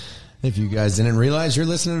If you guys didn't realize, you're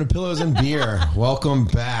listening to Pillows and Beer. Welcome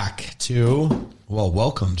to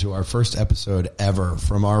our first episode ever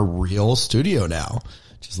from our real studio now,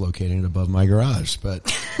 which is located above my garage.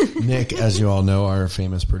 But Nick, as you all know, our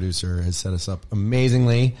famous producer, has set us up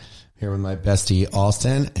amazingly. Here with my bestie,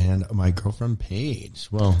 Austin, and my girlfriend, Paige.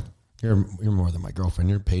 Well, you're more than my girlfriend.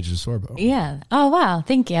 You're Paige DeSorbo. Yeah. Oh, wow.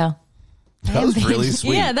 Thank you. That was really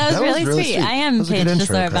sweet. Yeah, that was really sweet. I am Paige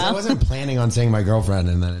DeSorbo. I wasn't planning on saying my girlfriend,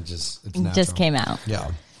 and then it just came out. Yeah.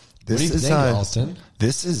 This what do you think, Austin?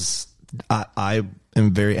 This is, I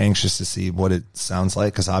am very anxious to see what it sounds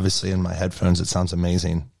like, because obviously in my headphones it sounds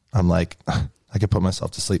amazing. I'm like, I could put myself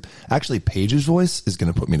to sleep. Actually, Paige's voice is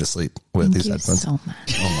going to put me to sleep with these headphones. So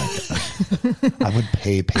much. Oh my God. I would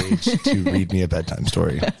pay Paige to read me a bedtime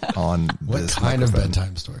story on what this kind microphone. of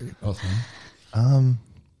bedtime story? Austin?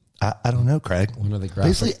 I don't know, Craig. One of the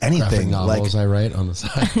basically anything novels I write on the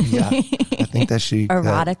side. Yeah, I think that she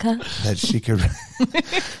erotica that she could.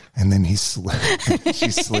 And then she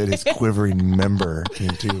slid his quivering member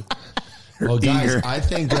into her Well, guys, ear. I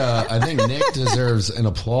think Nick deserves an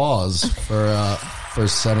applause for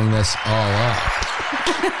setting this all up.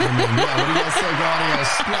 I mean, yeah, what do you guys think,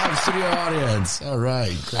 audience? Live studio audience. All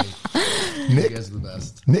right, great. Nick You guys are the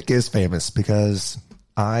best. Nick is famous because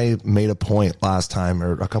I made a point last time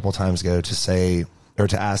or a couple times ago to say or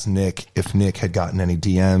to ask Nick if Nick had gotten any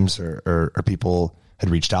DMs or people had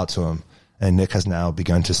reached out to him. And Nick has now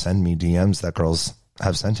begun to send me DMs that girls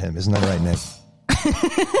have sent him. Isn't that right, Nick?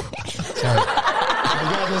 Sorry.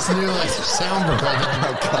 I got this new soundboard.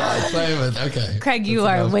 Oh God! Play with. Okay, Craig, you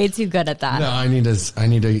are way too good at that. No, I need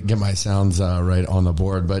to get my sounds right on the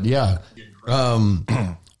board. But yeah,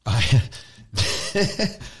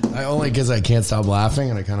 I only because I can't stop laughing,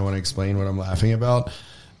 and I kind of want to explain what I'm laughing about.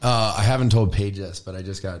 I haven't told Paige this, but I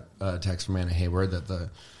just got a text from Anna Hayward that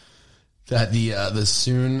the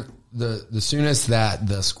soonest that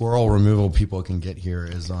the squirrel removal people can get here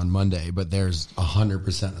is on Monday, but there's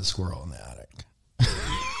 100% a squirrel in the attic.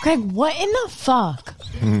 Craig, what in the fuck?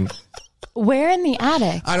 Where in the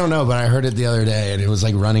attic? I don't know, but I heard it the other day, and it was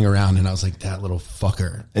like running around, and I was like, that little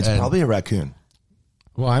fucker. It's probably a raccoon.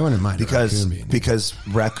 Well, I wouldn't mind because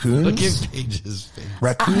raccoons. Look at Paige's face.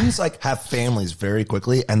 Raccoons have families very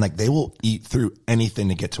quickly, and they will eat through anything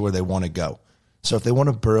to get to where they want to go. So if they want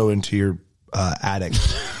to burrow into your attic,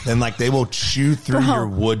 then they will chew through your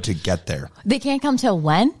wood to get there. They can't come till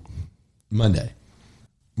when? Monday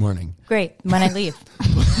morning. Great. When I leave.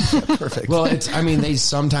 Perfect. Well, they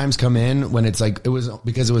sometimes come in when it's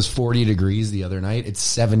because it was 40 degrees the other night. It's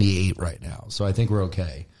 78 right now. So I think we're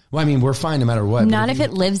okay. Well, we're fine no matter what. Not if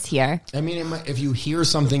it lives here. If you hear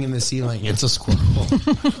something in the ceiling, it's a squirrel.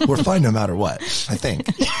 We're fine no matter what, I think.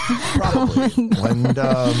 Probably.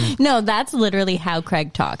 No, that's literally how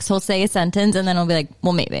Craig talks. He'll say a sentence and then he'll be like,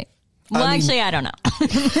 well, maybe. Well, actually, I don't know.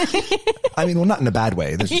 Well, not in a bad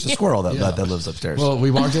way. There's just a squirrel that lives upstairs. Well,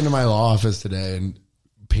 we walked into my law office today, and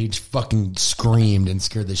Paige fucking screamed and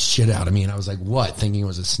scared the shit out of me. And I was like, what? Thinking it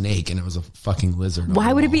was a snake, and it was a fucking lizard.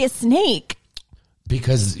 Why would it be a snake?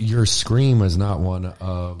 Because your scream was not one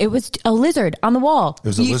of... It was a lizard on the wall. It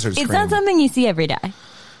was a lizard scream. It's not something you see every day.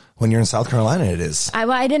 When you're in South Carolina, it is.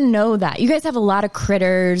 I didn't know that. You guys have a lot of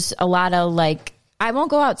critters, a lot of I won't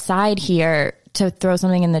go outside here to throw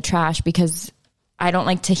something in the trash because I don't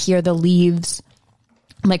like to hear the leaves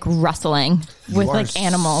rustling with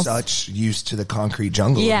animals. Such used to the concrete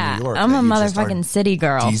jungle of New York. I'm a motherfucking city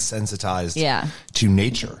girl. Desensitized to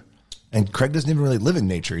nature. And Craig doesn't even really live in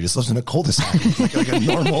nature. He just lives in a cul-de-sac. like a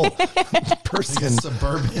normal person. Like a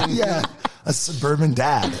suburban. Yeah, a suburban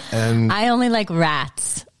dad. And I only like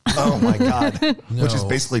rats. Oh, my God. No. Which is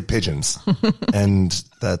basically pigeons. And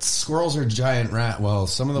that's... Squirrels are giant rat. Well,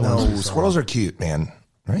 some of the ones... No, squirrels are cute, man.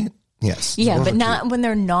 Right? Yes. Yeah, but not when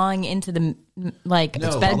they're gnawing into the,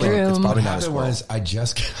 its bedroom. It's probably not a squirrel. I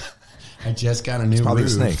just got a new It's probably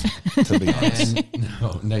roof. a snake, to be honest.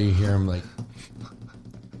 And no, you hear him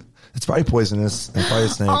It's probably poisonous. It's probably a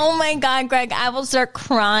snake. Oh my God, Greg, I will start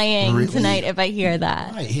crying tonight if I hear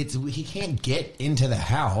that. Right, he can't get into the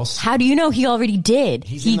house. How do you know he already did?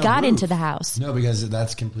 He got into the house. No, because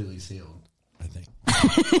that's completely sealed, I think.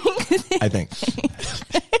 I think.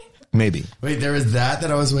 Maybe. Wait, there was that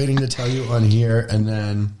I was waiting to tell you on here, and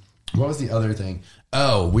then what was the other thing?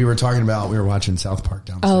 Oh, we were watching South Park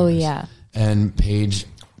downstairs. Oh, yeah. And Paige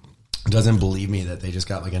doesn't believe me that they just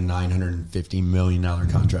got a $950 million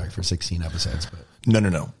contract for 16 episodes. But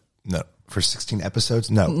No. For 16 episodes?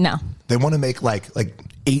 No. They want to make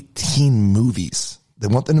 18 movies. They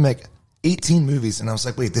want them to make 18 movies. And I was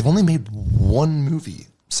like, wait, they've only made one movie.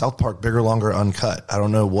 South Park, Bigger, Longer, Uncut. I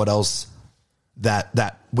don't know what else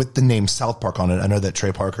that with the name South Park on it, I know that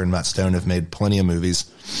Trey Parker and Matt Stone have made plenty of movies.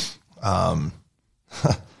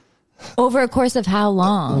 Over a course of how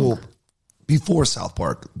long? Well, before South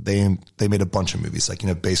Park, they made a bunch of movies like,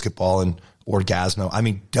 Basketball and Orgasmo. I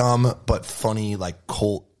mean, dumb but funny, like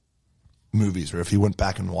cult movies where if you went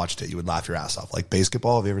back and watched it, you would laugh your ass off. Like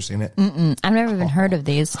Basketball, have you ever seen it? I've never even heard of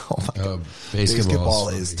these. Oh my God. Basketball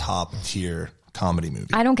Is top tier comedy movie.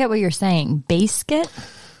 I don't get what you're saying. Basket?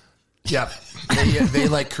 Yeah. They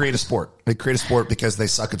like create a sport. They create a sport because they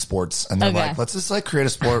suck at sports. And they're Okay. like, let's just like create a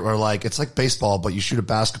sport where like, it's like baseball, but you shoot a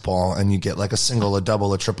basketball and you get like a single, a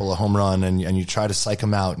double, a triple, a home run, and you try to psych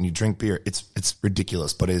them out and you drink beer. It's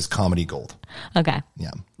ridiculous, but it is comedy gold. Okay.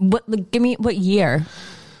 Yeah. Give me what year?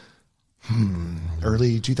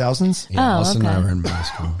 Early 2000s? Yeah, Oh, Austin and I okay. were in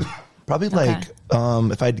basketball. Probably like,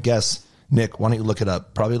 if I had to guess, Nick, why don't you look it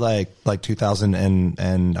up? Probably like 2000 and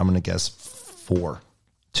I'm going to guess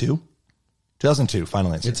 2002,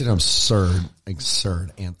 final answer. It's an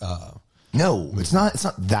absurd, and No, it's not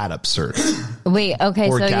that absurd. Wait, okay,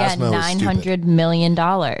 so yeah, Orgasmo is $900 million.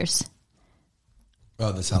 oh,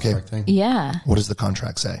 the South Okay. Park thing. Yeah. What does the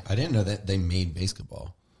contract say? I didn't know that they made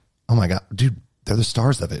basketball. Oh my God, dude, they're the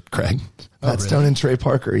stars of it, Craig. Matt really? Stone and Trey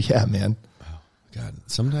Parker. Yeah, man. God,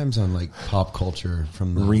 sometimes on like pop culture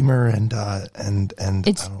from the Reamer and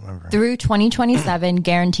It's I don't remember. through 2027,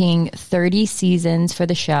 guaranteeing 30 seasons for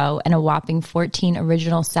the show and a whopping 14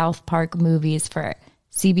 original South Park movies for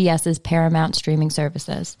CBS's Paramount streaming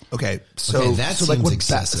services. Okay, so Okay, that so like seems what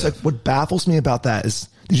excessive. so like what baffles me about that is,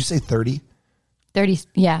 did you say 30? 30,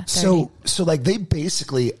 yeah. 30. So like they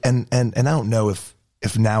basically and I don't know if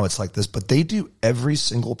now it's like this, but they do every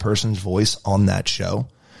single person's voice on that show.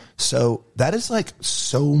 So that is like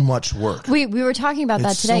so much work. we were talking about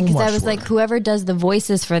that It's today so because I much was like, work. whoever does the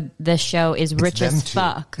voices for this show is rich them as two.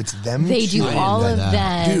 fuck. It's them They two. do I didn't all know of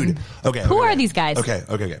that. them. Dude, okay. Who okay, are okay. these guys?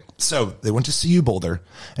 Okay. So they went to CU Boulder,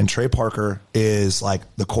 and Trey Parker is like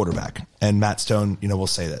the quarterback, and Matt Stone, will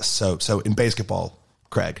say this. So in basketball,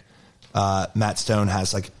 Craig, Matt Stone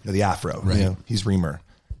has like the afro, Right. He's Reamer,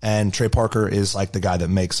 and Trey Parker is like the guy that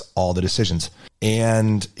makes all the decisions,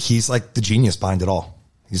 and he's like the genius behind it all.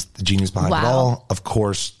 He's the genius behind it Wow. all. Of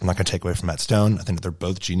course, I'm not going to take away from Matt Stone. I think that they're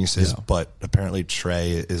both geniuses, but apparently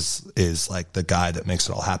Trey is like the guy that makes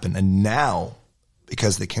it all happen. And now,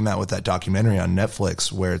 because they came out with that documentary on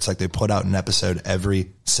Netflix where it's like they put out an episode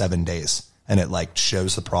every 7 days, and it like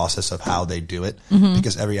shows the process of how they do it,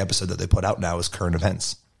 because every episode that they put out now is current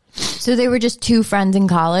events. So they were just two friends in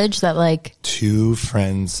college that like, Two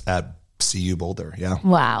friends at CU Boulder. Yeah.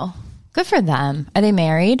 wow, good for them. Are they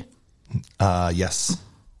married?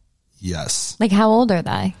 Yes. Like, how old are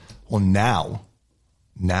they? Well, now,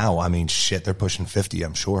 I mean, shit, they're pushing 50,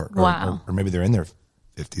 I'm sure. Wow. Or maybe they're in their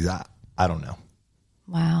 50s. I don't know.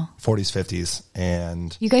 Wow. 40s, 50s.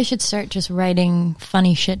 And You guys should start just writing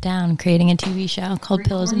funny shit down, creating a TV show called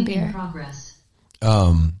Pillows and Recording in Beer. progress.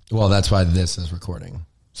 Well, that's why this is recording.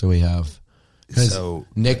 So we have, because So-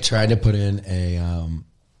 Nick tried to put in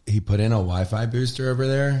he put in a Wi-Fi booster over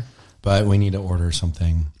there, but we need to order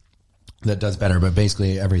something that does better. But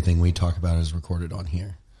basically everything we talk about is recorded on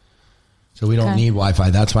here. So we don't Okay. need Wi-Fi.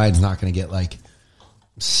 That's why it's not going to get like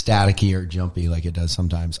staticky or jumpy like it does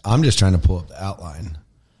sometimes. I'm just trying to pull up the outline.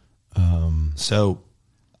 so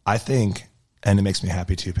I think, and it makes me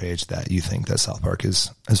happy too, Paige, that you think that South Park is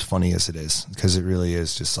as funny as it is, because it really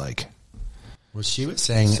is just like, Well, she was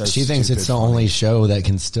saying So she thinks it's the stupid only show that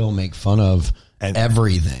can still make fun of And-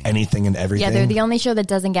 everything. anything and everything. Yeah, they're the only show that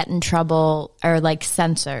doesn't get in trouble or like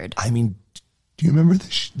censored. I mean, do you remember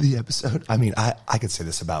the episode? I mean, I could say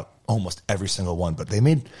this about almost every single one, but they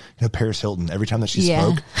made Paris Hilton, every time that she Yeah.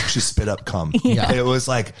 spoke, she spit up cum. Yeah. It was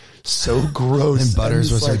like so gross. And Butters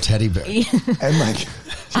just was her like, teddy bear. and like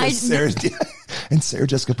I- Sarah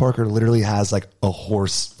Jessica Parker literally has like a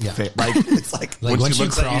horse face. Like it's like, Like when she she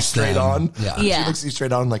looks at you crossed straight them. on. Yeah. She Yeah. looks at you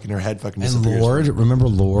straight on, like in her head fucking And disappears. Lord, remember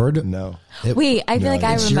Lord? No. It- Wait, I feel like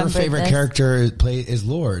I it's remember your favorite this. character is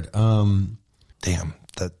Lord. Damn.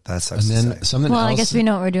 That sucks And to then say. something Well, else. I guess we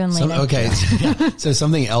know what we're doing later. Okay. Yeah. So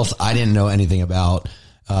something else I didn't know anything about,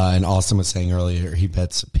 and Austin was saying earlier, he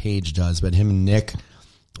bets Paige does, but him and Nick,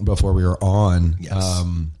 before we were on, Yes.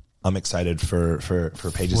 I'm excited for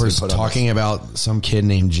Paige's we're input on talking about some kid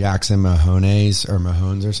named Jackson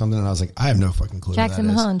Mahones or something, and I was like, I have no fucking clue. Jackson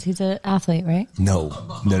who that is. Mahomes, he's an athlete, right? this. No.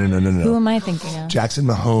 Who am I thinking of? Jackson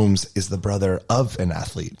Mahomes is the brother of an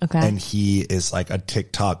athlete. Okay. And he is like a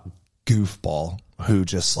TikTok goofball who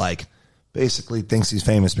just like basically thinks he's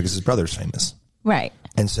famous because his brother's famous. Right.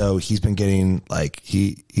 And so he's been getting like,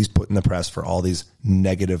 he's put in the press for all these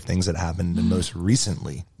negative things that happened. And most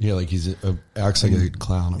recently, Yeah, like he's acts like a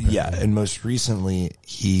clown. Apparently. yeah. And most recently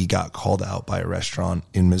he got called out by a restaurant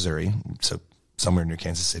in Missouri. So somewhere near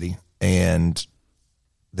Kansas City. And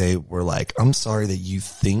they were like, I'm sorry that you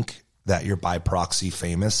think that you're by proxy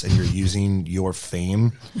famous and you're using your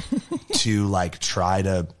fame to like try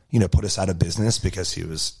to, put us out of business, because he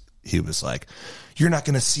was like, you're not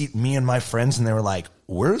going to seat me and my friends. And they were like,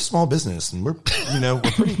 we're a small business and we're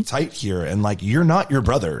pretty tight here. And like, you're not your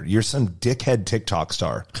brother. You're some dickhead TikTok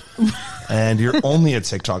star. And you're only a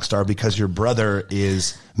TikTok star because your brother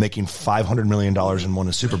is making $500 million and won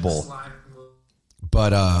a Super Bowl.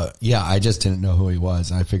 But yeah, I just didn't know who he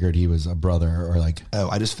was. I figured he was a brother or like. Oh,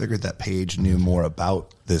 I just figured that Paige knew more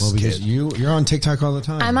about this Because kid. you're on TikTok all the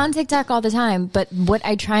time. I'm on TikTok all the time, but what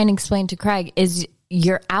I try and explain to Craig is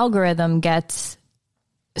your algorithm gets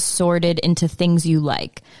sorted into things you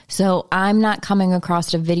like. So I'm not coming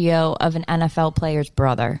across a video of an NFL player's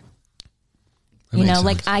brother. That You makes know,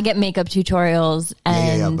 like sense. I get makeup tutorials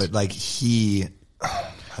and Yeah. But like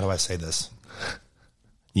how do I say this?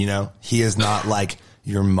 He is not like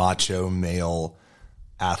your macho male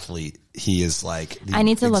athlete. He is like the I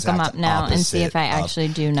need to look him exact up now and see if I opposite of- actually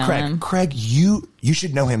do know Craig, him. Craig, you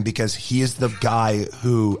should know him because he is the guy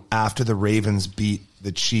who, after the Ravens beat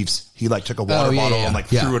the Chiefs, he like took a water bottle and like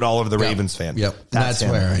threw it all over the Ravens fan. Yep. That's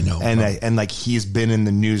him. where I know And him and like he's been in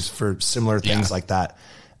the news for similar things Yeah. like that.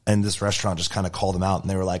 And this restaurant just kind of called him out, and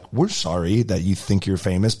they were like, "We're sorry that you think you're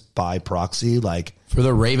famous by proxy." Like, For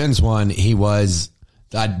the Ravens one, he was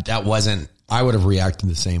that wasn't. I would have reacted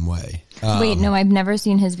the same way. wait, no, I've never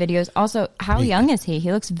seen his videos. Also, how young is he?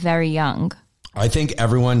 He looks very young. I think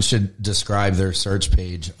everyone should describe their search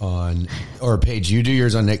page or page. You do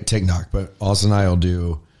yours on TikTok, but Austin and I will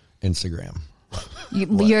do Instagram.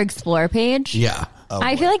 Your explore page? Yeah.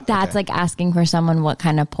 I feel like that's like asking for someone what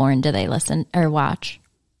kind of porn do they listen or watch.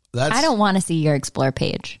 I don't want to see your explore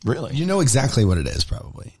page. really? You know exactly what it is,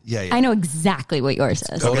 probably. Yeah. I know exactly what yours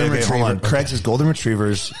is. Okay, hold Retriever. on. Craig's is golden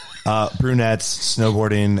retrievers, brunettes,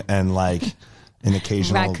 snowboarding, and like an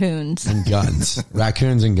occasional Raccoons. And guns,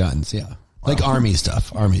 raccoons and guns. Yeah, like army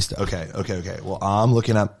stuff. Okay. Well, I'm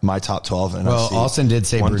looking at my top 12, and I Well, see Austin did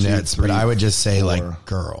say 1, 2, brunettes, 3, but I would just say 4. like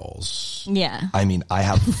girls. Yeah. I mean, I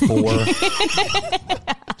have 4.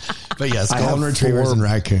 But yes, I golden have retrievers 4 and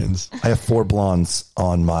raccoons. I have 4 blondes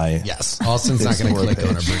on my. Yes, Austin's not going to click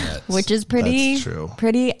on a brunette. Which is pretty That's true.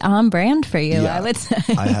 pretty on brand for you, Yeah. I would say.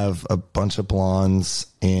 I have a bunch of blondes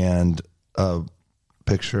and a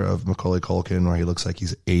picture of Macaulay Culkin where he looks like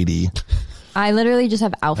he's 80. I literally just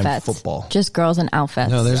have outfits. football. Just girls in outfits.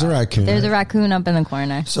 No, there's a raccoon. There's a raccoon up in the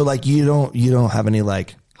corner. So like you don't have any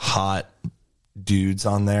like hot dudes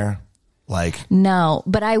on there, like No,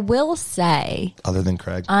 but I will say other than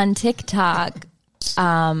Craig. on TikTok,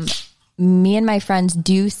 me and my friends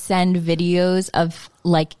do send videos of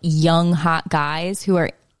like young hot guys who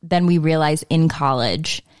are then we realize in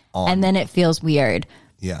college, and then it feels weird.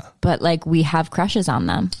 Yeah. But like we have crushes on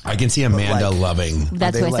them. I can see Amanda like- loving.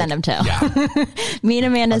 That's they who I like- send them to. Yeah, Me and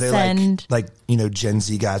Amanda They send like Gen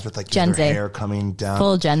Z guys with like Gen their Z. hair coming down.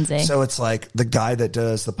 full Gen Z. So it's like the guy that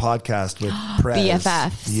does the podcast with Prez.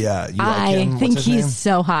 BFFs. Yeah. You like I him? think What's his he's name?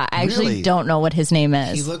 so hot. I actually Really? don't know what his name he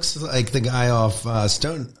is. looks like the guy off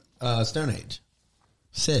Stone Age.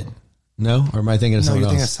 Sid. No, or am I thinking of No, someone you're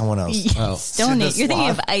thinking of else? someone else. Oh. Stone Sid Age. the You're thinking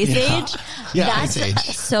of Sloth? Ice Age? Yeah, That's Ice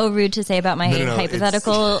Age. so rude to say about my no,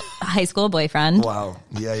 hypothetical high school boyfriend. Wow.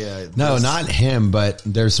 Yeah. No, This- not him, but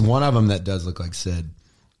there's one of them that does look like Sid.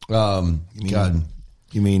 God,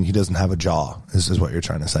 You mean he doesn't have a jaw? Is what you're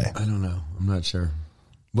trying to say? I don't know. I'm not sure.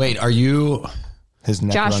 Wait, are you? His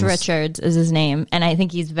neck Josh runs- Richards is his name, and I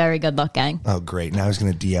think he's very good looking. Oh, great! Now he's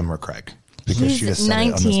going to DM her Craig because she He's just said it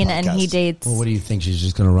on this 19 and he podcast. dates. Well, what do you think? She's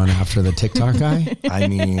just going to run after the TikTok guy? I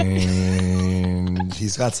mean,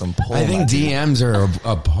 he's got some pull. I think that dude. DMs are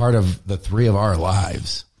a part of the three of our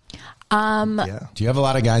lives. Yeah. Do you have a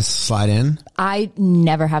lot of guys slide in? I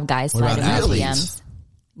never have guys about slide in my athletes? DMs.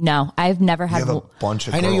 No, I've never You had. have a bunch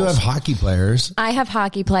of. I know you girls. have hockey players. I have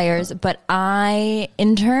hockey players, but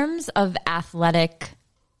in terms of athletic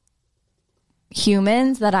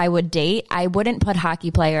humans that I would date, I wouldn't put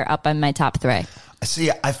hockey player up on my top 3.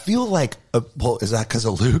 See, I feel like, well, is that because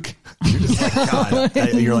of Luke? You're just like,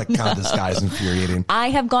 God, you're like, God, this guy's infuriating.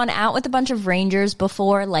 I have gone out with a bunch of Rangers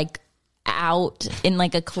before, like out in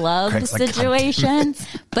like a club Craig's like, God situation,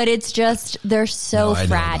 but it's just they're so No, I know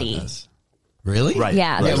about fratty. this. Really? Right.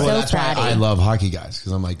 Yeah, they're Well, so that's why bratty. I love hockey guys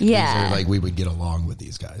because I'm like, Yeah. these are like we would get along with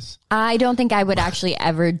these guys. I don't think I would actually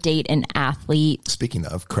ever date an athlete. Speaking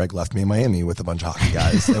of, Craig left me in Miami with a bunch of hockey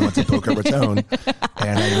guys. They went to Boca Raton, and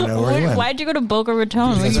I didn't know where he went. Why'd you go to Boca Raton?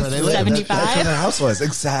 Were That's you where they live. That's where 75? their house was.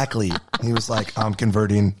 Exactly. He was like, I'm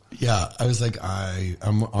converting. Yeah, I was like,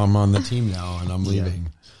 I'm on the team now and I'm leaving.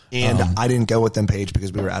 And I didn't go with them, Paige,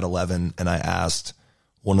 because we were at 11, and I asked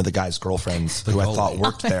one of the guy's girlfriends who I thought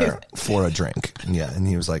worked there for a drink. And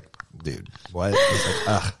he was like, dude, what? I was like,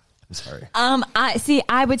 ugh, I'm sorry.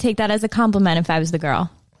 I would take that as a compliment if I was the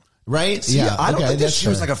girl. Right? See, Yeah, I don't think that that's she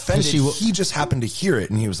was fair. like offended. 'Cause He just happened to hear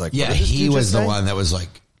it, and he was like, yeah, what did this he dude was just the say? one that was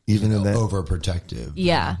like, Even you in know, that- overprotective.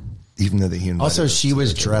 Yeah. Even though that he invited Also, us she to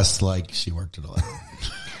was the trip. dressed like she worked at 11.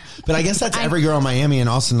 But I guess that's every girl in Miami, and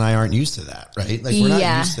Austin and I aren't used to that, right? Like we're not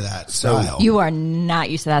Yeah. used to that style. You are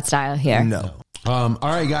not used to that style here. No. All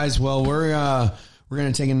right, guys. Well, we're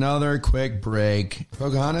gonna take another quick break.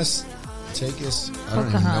 Pocahontas, take us. I don't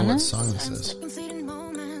even know what song this is.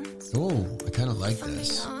 Oh, I kind of like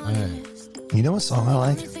this. All right, You know what song I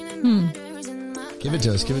like? give it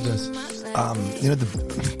to us. Give it to us. You know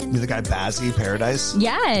the guy Bazzi, Paradise?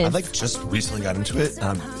 Yes. I've like just recently got into it,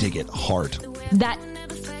 and I dig it hard. That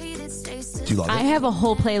Do you love it? I have a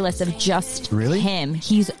whole playlist of just Really? him.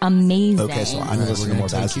 He's amazing. Okay, so I'm All gonna right, listen we're to more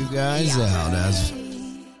gonna take Bazzi. you guys out as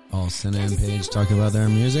Austin and Paige talk about their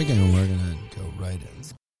music, and we're gonna go right in.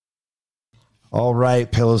 All right,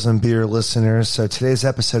 Pillows and Beer listeners. So today's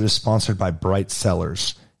episode is sponsored by Bright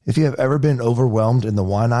Cellars. If you have ever been overwhelmed in the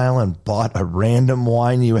wine aisle and bought a random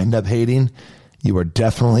wine you end up hating, you are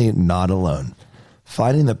definitely not alone.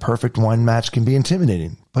 Finding the perfect wine match can be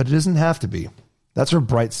intimidating, but it doesn't have to be. That's where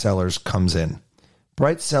Bright Cellars comes in.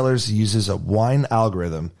 Bright Cellars uses a wine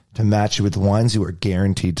algorithm to match you with wines you are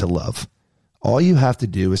guaranteed to love. All you have to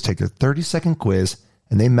do is take a 30-second quiz,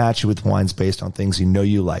 and they match you with wines based on things you know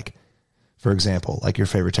you like. For example, like your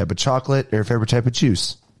favorite type of chocolate or your favorite type of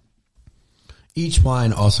juice. Each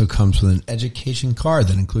wine also comes with an education card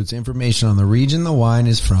that includes information on the region the wine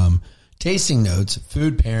is from, tasting notes,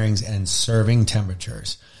 food pairings, and serving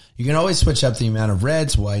temperatures. You can always switch up the amount of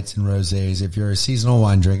reds, whites, and rosés if you're a seasonal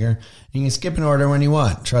wine drinker. You can skip an order when you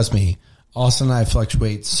want. Trust me, Austin and I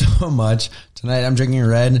fluctuate so much. Tonight I'm drinking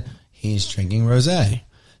red, he's drinking rosé.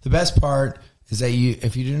 The best part is that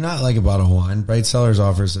if you do not like a bottle of wine, Bright Cellars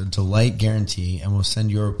offers a delight guarantee and will send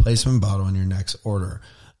you a replacement bottle on your next order.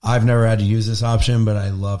 I've never had to use this option, but I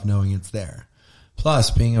love knowing it's there. Plus,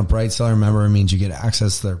 being a Bright Cellar member means you get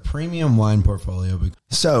access to their premium wine portfolio.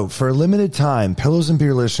 So, for a limited time, Pillows and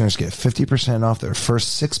Beer listeners get 50% off their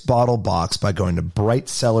first 6-bottle box by going to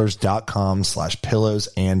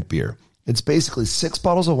brightsellars.com/pillows-and-beer. It's basically 6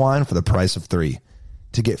 bottles of wine for the price of 3.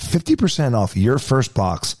 To get 50% off your first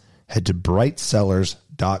box, head to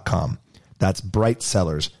brightsellars.com. That's Bright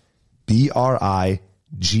Cellars,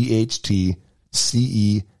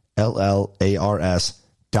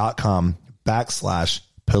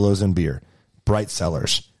 BrightCellars.com/pillows and beer. Bright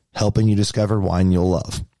Cellars, helping you discover wine you'll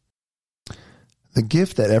love. The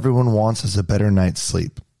gift that everyone wants is a better night's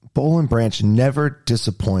sleep. Boll and Branch never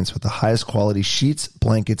disappoints with the highest quality sheets,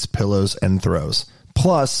 blankets, pillows, and throws.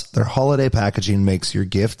 Plus, their holiday packaging makes your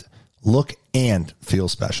gift look and feel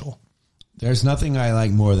special. There's nothing I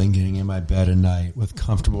like more than getting in my bed at night with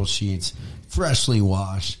comfortable sheets, freshly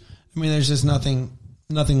washed. I mean, there's just nothing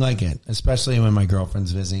like it, especially when my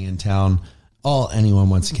girlfriend's visiting in town. All anyone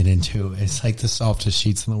wants to get into is like the softest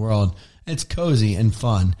sheets in the world. It's cozy and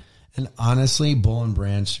fun. And honestly, Boll and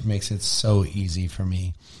Branch makes it so easy for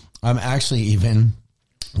me. I'm actually even,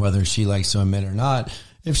 whether she likes to admit or not,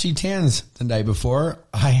 if she tans the night before,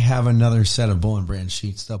 I have another set of Boll and Branch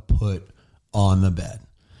sheets to put on the bed.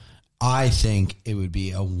 I think it would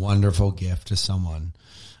be a wonderful gift to someone.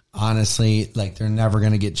 Honestly, like they're never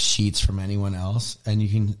going to get sheets from anyone else, and you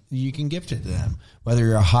can gift it to them. Whether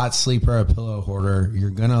you're a hot sleeper or a pillow hoarder, you're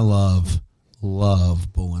going to love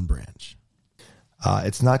Boll and Branch.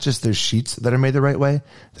 It's not just their sheets that are made the right way.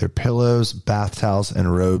 Their pillows, bath towels,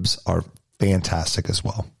 and robes are fantastic as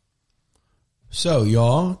well. So,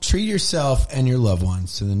 y'all, treat yourself and your loved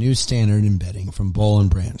ones to the new standard in bedding from Boll and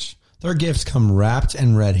Branch. Their gifts come wrapped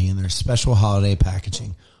and ready in their special holiday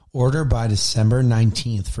packaging. Order by December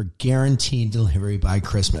 19th for guaranteed delivery by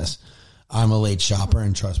Christmas. I'm a late shopper,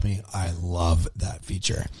 and trust me, I love that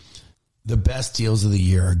feature. The best deals of the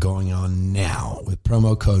year are going on now with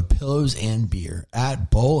promo code Pillows and Beer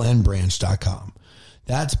at bollandbranch.com.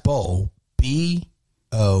 That's Boll,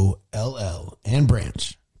 BOLL, and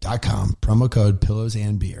branch.com. Promo code Pillows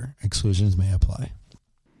and Beer. Exclusions may apply.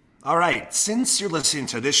 All right, since you're listening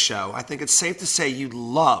to this show, I think it's safe to say you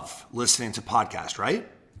love listening to podcasts, right?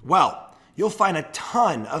 Well, You'll find a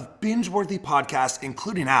ton of binge-worthy podcasts,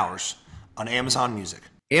 including ours, on Amazon Music.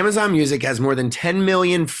 Amazon Music has more than 10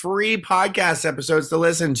 million free podcast episodes to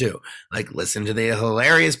listen to. Like listen to the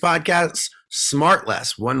hilarious podcasts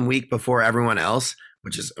Smartless 1 week before everyone else,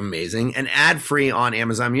 which is amazing, and ad-free on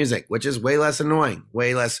Amazon Music, which is way less annoying,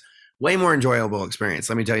 way more enjoyable experience.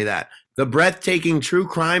 Let me tell you that. The breathtaking true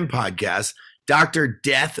crime podcast, Dr.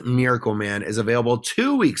 Death Miracle Man, is available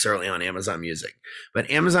 2 weeks early on Amazon Music. But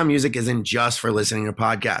Amazon Music isn't just for listening to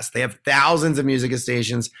podcasts. They have thousands of music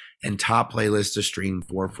stations and top playlists to stream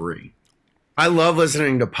for free. I love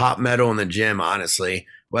listening to pop metal in the gym, honestly,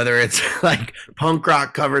 whether it's like punk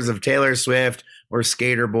rock covers of Taylor Swift or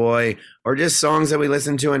Skater Boy or just songs that we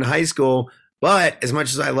listened to in high school. But as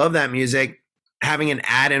much as I love that music, having an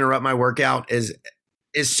ad interrupt my workout is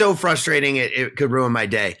so frustrating. It could ruin my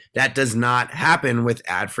day. That does not happen with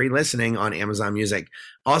ad-free listening on Amazon Music.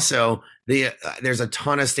 Also, there's a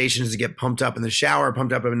ton of stations to get pumped up in the shower,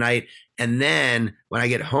 pumped up at night. And then when I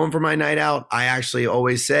get home from my night out, I actually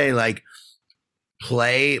always say like,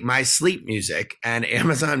 play my sleep music, and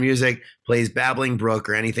Amazon Music plays Babbling Brook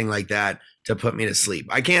or anything like that to put me to sleep.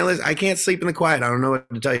 I can't sleep in the quiet. I don't know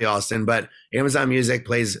what to tell you, Austin, but Amazon Music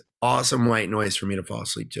plays awesome white noise for me to fall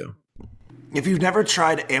asleep to. If you've never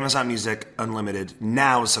tried Amazon Music Unlimited,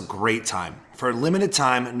 now is a great time. For a limited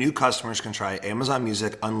time, new customers can try Amazon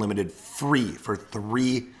Music Unlimited free for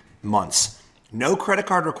 3 months. No credit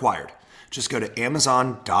card required. Just go to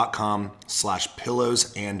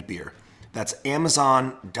amazon.com/pillowsandbeer. That's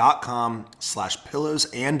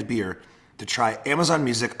amazon.com/pillowsandbeer to try Amazon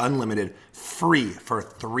Music Unlimited free for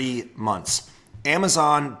 3 months.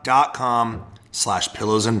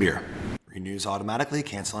 Amazon.com/pillowsandbeer. Renews automatically,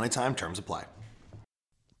 cancel anytime, terms apply.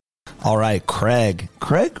 All right, Craig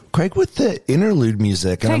with the interlude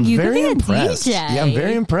music. And Craig, I'm you could very be a impressed. DJ. Yeah, I'm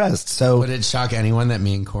very impressed. So Would it shock anyone that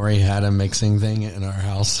me and Corey had a mixing thing in our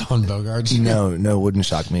house on Bogart? no, it wouldn't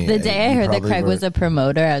shock me. The day I You heard that probably Craig were- was a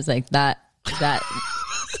promoter, I was like, that,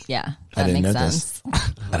 yeah, I that didn't makes know sense. this.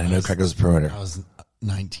 I didn't know Craig was a promoter. I was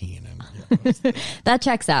 19. And That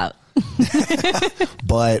checks out.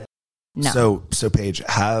 But No. so Paige,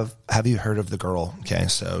 have you heard of the girl? Okay,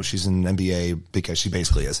 so she's in NBA because she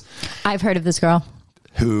basically is, I've heard of this girl.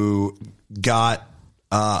 who got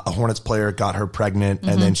a Hornets player, got her pregnant,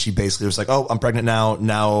 and then she basically was like, "Oh, I'm pregnant now.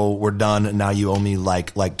 Now we're done. Now you owe me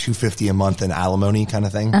like $250 a month in alimony," kind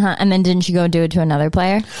of thing. And then didn't she go do it to another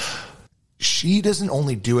player? She doesn't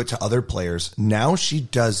only do it to other players. Now she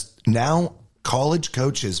does. Now college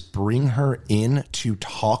coaches bring her in to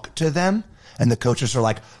talk to them. And the coaches are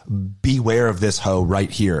like, beware of this hoe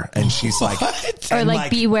right here. And she's like, Or and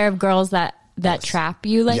like beware of girls that trap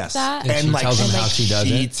you like yes. that? And she tells them how she does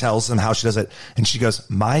she it? tells them how she does it. And she goes,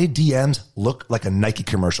 my DMs look like a Nike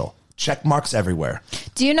commercial. Check marks everywhere.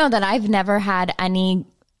 Do you know that I've never had any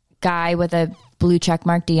guy with a blue check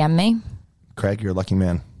mark DM me? Craig, you're a lucky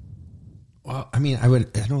man. well, I mean,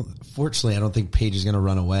 fortunately, I don't think Paige is going to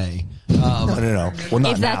run away. No. Well,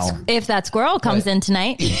 not now. If that squirrel comes in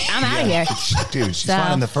tonight, I'm out of here. Dude, she's So,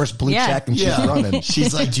 finding the first blue yeah. check and she's running.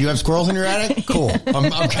 She's like, do you have squirrels in your attic? Cool.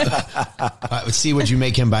 See, would you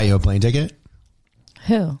make him buy you a plane ticket?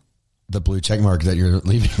 Who? The blue check mark that you're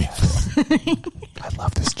leaving me for. I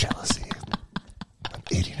love this jealousy. I'm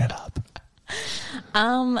eating it up.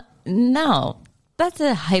 No. That's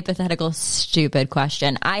a hypothetical, stupid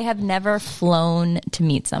question. I have never flown to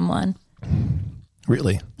meet someone.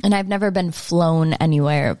 Really? And I've never been flown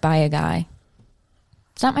anywhere by a guy.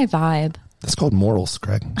 It's not my vibe. That's called morals,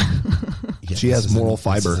 Craig. Yeah, She this has is moral This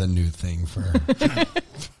fiber. is a new thing for her.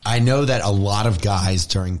 I know that a lot of guys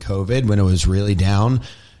during COVID, when it was really down,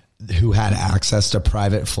 who had access to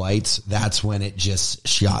private flights, that's when it just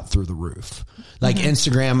shot through the roof. Like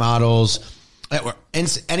Instagram models,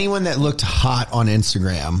 anyone that looked hot on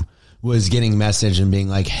Instagram was getting message and being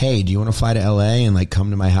like, hey, do you want to fly to LA and like come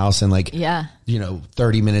to my house and like, Yeah.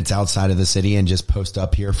 30 minutes outside of the city and just post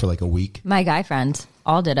up here for like a week? My guy friends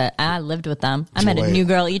all did it. I lived with them. I met a Joy. new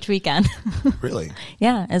girl each weekend. Really?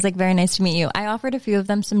 Yeah, it was like very nice to meet you. I offered a few of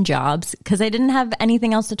them some jobs because I didn't have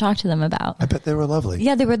anything else to talk to them about. I bet they were lovely.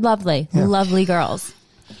 Yeah, they were lovely, lovely girls.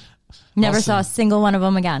 Never Awesome. saw a single one of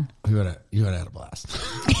them again. You would have had a blast.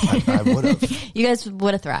 I would have. You guys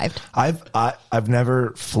would have thrived. I've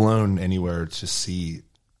never flown anywhere to see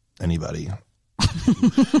anybody.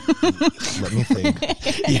 Let me think.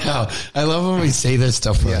 Yeah, I love when we say this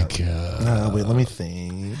stuff like, Wait, let me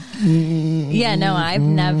think. Yeah, no, I've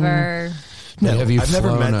never. No, have you I've never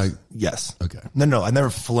flown met. a- Yes. Okay. No, I've never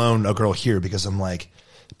flown a girl here because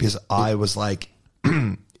I was like,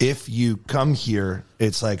 if you come here,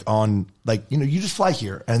 it's like on like you just fly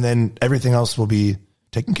here, and then everything else will be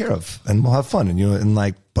taken care of, and we'll have fun. And and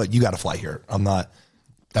like, but you got to fly here. I'm not.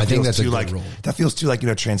 I think that's a good like rule. that feels too like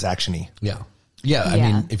transaction-y. Yeah. I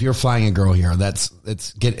Yeah. mean, if you're flying a girl here,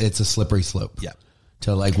 it's a slippery slope. Yeah.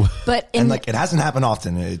 To like, But And like it hasn't happened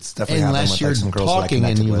often. It's definitely happened unless with you're like some girls that I talking and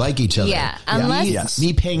connected you with. like each other. Yeah, unless- Yes.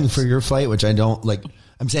 Me paying for your flight, which I don't like.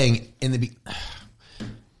 I'm saying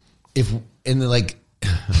if in the like.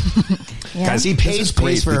 Yeah. See, This is Paige great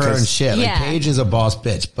pays for her because- own shit. Like Yeah. Paige is a boss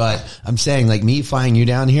bitch, but I'm saying like me flying you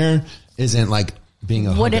down here isn't like being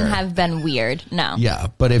a wouldn't hooker. have been weird. No. Yeah,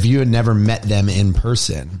 but if you had never met them in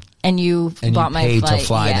person And you and bought you my paid flight. to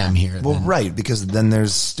fly yeah. them here, Well, then- right, because then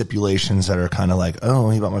there's stipulations that are kind of like, oh,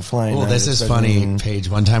 he bought my flight. Well, and this it is said- funny, Paige.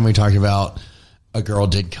 One time we talked about a girl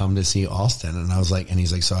did come to see Austin, and I was like, and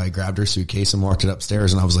he's like, so I grabbed her suitcase and walked it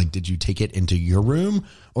upstairs, and I was like, did you take it into your room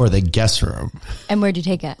or the guest room? And where'd you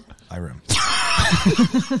take it? My room.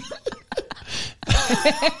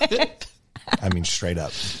 I mean, straight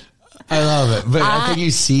up. I love it, but I think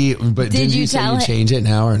you see. But did you say tell you it- change it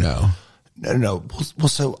now or no? No. Well,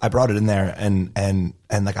 so I brought it in there, and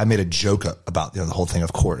like I made a joke about the whole thing.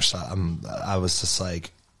 Of course, I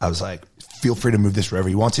was like, feel free to move this wherever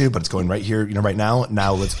you want to, but it's going right here, right now.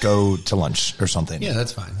 Now let's go to lunch or something. Yeah,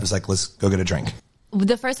 that's fine. I was like, let's go get a drink.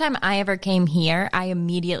 The first time I ever came here, I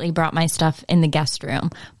immediately brought my stuff in the guest room,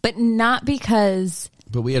 but not because.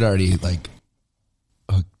 But we had already like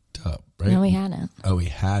hooked up, right? No, we hadn't. Oh, we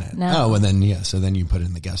hadn't. No. Oh, and then so then you put it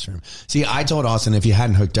in the guest room. See, I told Austin if you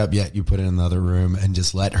hadn't hooked up yet, you put it in another room and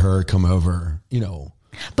just let her come over.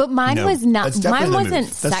 But mine No, was not. that's definitely Mine the wasn't.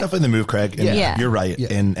 move. That's definitely the move, Craig. And Yeah. you're right. Yeah.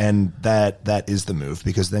 And that is the move,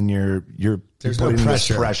 because then you're There's putting no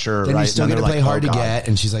this pressure. Then right? you still And got to they're play like, hard oh, to God. get.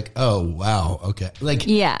 And she's like, oh, wow. Okay. Like,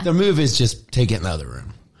 Yeah. the move is just take it in the other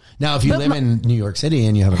room. Now, if you live in New York City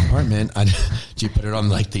and you have an apartment, do you put it on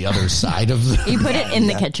like the other side of the You put it in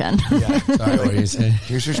the kitchen. Sorry, what are you saying?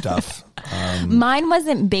 Here's your stuff. Mine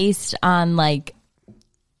wasn't based on like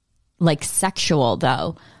sexual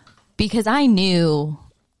though, because I knew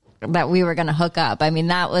that we were going to hook up. I mean,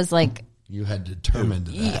 that was like, You had determined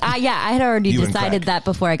that. I had already You and decided Craig. that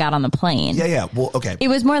before I got on the plane. Yeah. Well, okay. It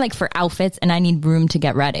was more like for outfits, and I need room to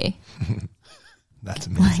get ready. That's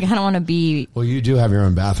amazing. Like, I don't want to be. Well, you do have your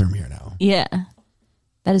own bathroom here now. Yeah,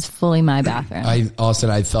 that is fully my bathroom.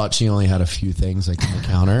 I thought she only had a few things like on the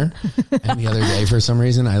counter. And the other day, for some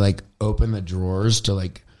reason, I like opened the drawers to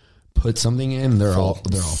like put something in. They're all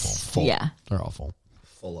full. Yeah. They're all full.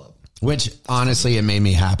 Full up. Which honestly, it made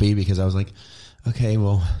me happy because I was like, okay,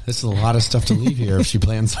 well, this is a lot of stuff to leave here if she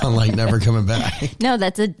plans on like never coming back. No,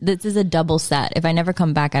 this is a double set. If I never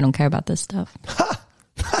come back, I don't care about this stuff.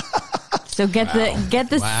 So get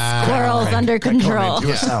the squirrels under control. Do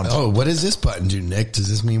a sound. Oh, what does this button do, Nick? Does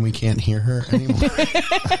this mean we can't hear her anymore?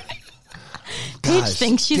 Paige Gosh,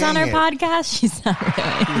 thinks she's on dang our it. podcast. She's not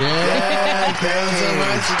really. Yeah,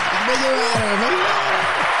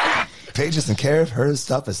 Paige doesn't care if her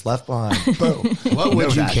stuff is left behind. Boom. what would Know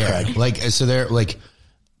you that, care? Craig. Like, so there, like,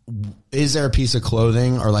 is there a piece of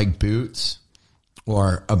clothing or like boots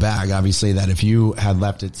or a bag, obviously, that if you had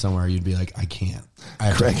left it somewhere, you'd be like, I can't. I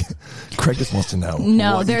have to- Craig just wants to know.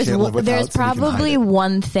 No, what you there's can't live without there's so you can hide probably it.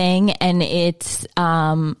 one thing, and it's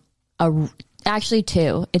actually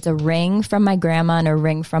two. It's a ring from my grandma and a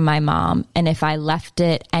ring from my mom. And if I left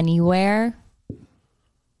it anywhere,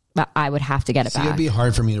 I would have to get it See, back. it'd be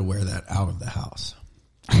hard for me to wear that out of the house.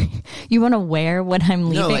 You want to wear what I'm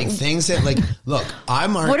leaving? No, like things that, like, look,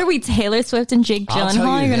 What are we, Taylor Swift and Jake I'll tell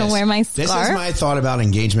Gyllenhaal? you You're going this. to wear my This scarf? is my thought about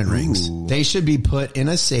engagement rings. They should be put in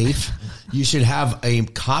a safe. You should have a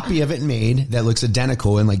copy of it made that looks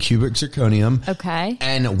identical in like cubic zirconium. Okay.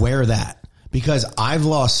 And wear that. Because I've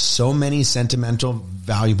lost so many sentimental,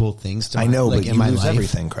 valuable things to I my, know, like, but in you my lose life.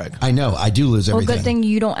 everything, Craig. I know, I do lose Well, everything. good thing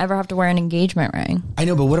you don't ever have to wear an engagement ring. I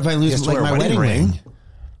know, but what if I You lose have to like wear a my wedding ring?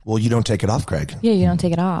 Well, you don't take it off, Craig. Yeah, you don't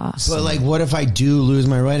take it off. But like, what if I do lose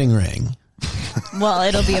my wedding ring? Well,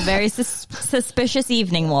 it'll be a very suspicious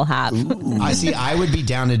evening we'll have. I see. I would be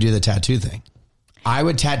down to do the tattoo thing. I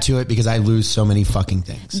would tattoo it because I lose so many fucking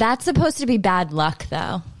things. That's supposed to be bad luck,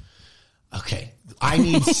 though. Okay. I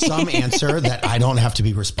need some answer that I don't have to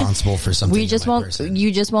be responsible for something. We just in my won't. person.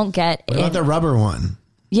 You just won't get What about it. the rubber one?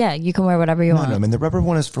 Yeah, you can wear whatever you No, want. I mean, the rubber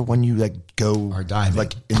one is for when you like go Or diving.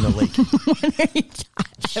 like in the lake.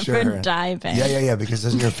 For diving. Yeah. Because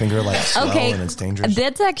doesn't your finger like swell Okay, and it's dangerous?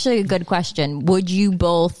 that's actually a good question. Would you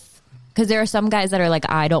both? Because there are some guys that are like,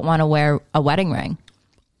 I don't want to wear a wedding ring.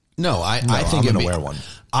 No, I think I'm it'd gonna be- wear one.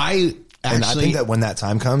 I And I actually, think that when that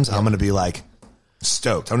time comes, I'm going to be like,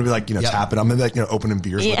 stoked. I'm gonna be like, tapping. I'm gonna be like, opening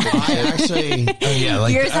beers with it. I actually,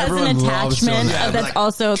 like yours has an everyone loves doing attachment that. that's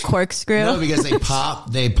also a corkscrew. No, because they pop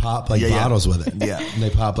like bottles with it. Yeah. They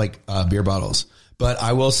pop like beer bottles. But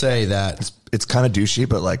I will say that It's kind of douchey,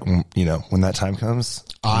 but like, when that time comes,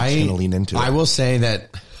 I'm just gonna lean into it. I will say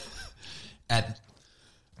that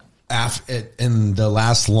in the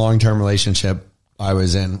last long-term relationship I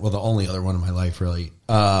was in, well, the only other one in my life really,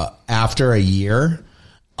 after a year,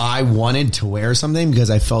 I wanted to wear something because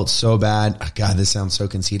I felt so bad. God, this sounds so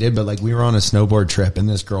conceited, but like we were on a snowboard trip and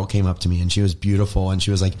this girl came up to me and she was beautiful and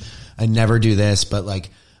she was like, I never do this, but like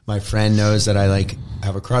my friend knows that I like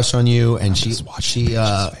have a crush on you. And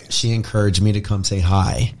she encouraged me to come say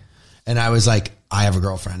hi. And I was like, I have a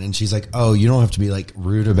girlfriend. And she's like, oh, you don't have to be like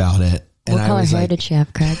rude about it. And What color hair did she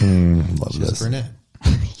have, Craig? Love She's this. brunette.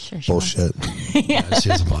 Sure, Bullshit. Yeah,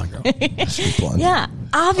 she's a blonde girl. She's blonde. Yeah,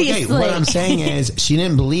 obviously. Okay, what I'm saying is she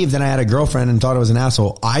didn't believe that I had a girlfriend and thought I was an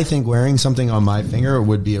asshole. I think wearing something on my finger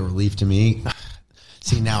would be a relief to me.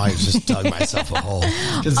 See, now I just dug myself a hole.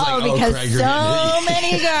 Because Craig, so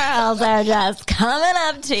many girls are just coming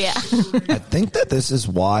up to you. I think that this is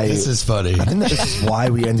why. This is funny. I think that this is why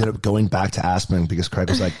we ended up going back to Aspen, because Craig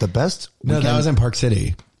was like, the best. No, that was in Park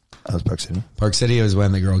City. That was Park City. Park City was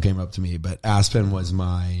when the girl came up to me, but Aspen was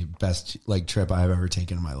my best like trip I've ever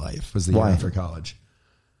taken in my life. Was the year Why? after college.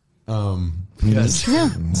 Because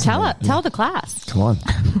Tell the class. Come on.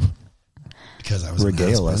 because I was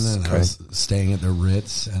Regale in us, Aspen and I Craig. was staying at the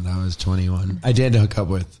Ritz and I was 21. I did hook up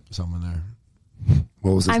with someone there.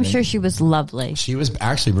 What was his I'm name? sure she was lovely. She was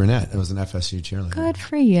actually brunette. It was an FSU cheerleader. Good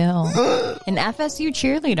for you. An FSU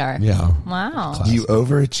cheerleader. Yeah. Wow. You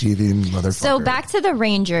overachieving motherfucker. So back to the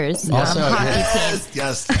Rangers Also, hockey team.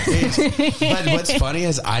 Yes. But what's funny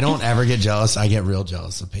is I don't ever get jealous. I get real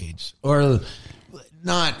jealous of Paige, or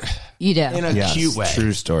not You do. in a Yes, cute way.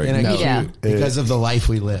 true story. In a No. cute, because of the life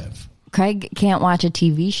we live. Craig can't watch a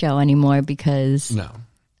TV show anymore because No,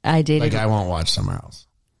 I dated. like I won't watch Summer House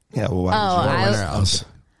Yeah. Well, why Oh, did you? I- Winter House.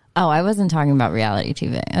 I wasn't talking about reality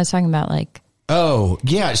TV. I was talking about like. Oh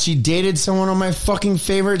yeah, she dated someone on my fucking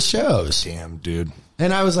favorite shows, Damn, dude.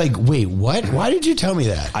 and I was like, wait, what? Why did you tell me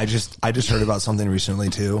that? I just heard about something recently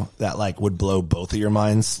too that like would blow both of your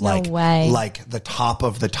minds. No Like, way. Like the top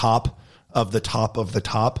of the top of the top of the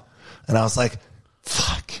top, and I was like,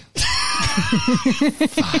 "Fuck."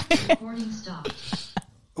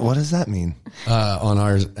 What does that mean? On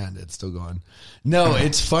ours end, it's still going. No,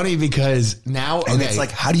 it's funny because now, And okay, it's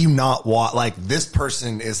like, how do you not want like this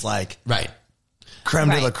person is like right. creme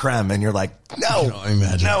de la Right. creme, and you're like, no, No,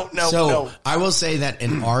 imagine. no. So I will say that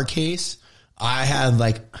in our case, I had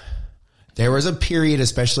like, there was a period,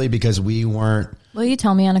 especially because we weren't. Will you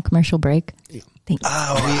tell me on a commercial break? Thank you.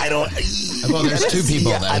 Oh, I don't. Well, there's two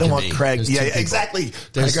people Yeah, that I it don't can want be. Craig. There's Yeah, two people. exactly.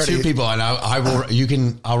 There's Craig two already- people, and I will. You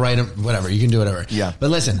can. I'll write them. Whatever. You can do whatever. Yeah. But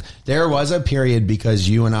listen, there was a period because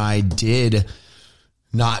you and I did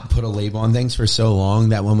not put a label on things for so long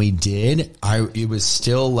that when we did, it was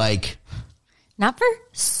still like Not for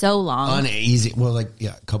so long. uneasy. Well, like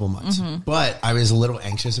a couple months. But I was a little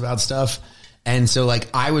anxious about stuff, and so like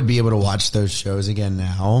I would be able to watch those shows again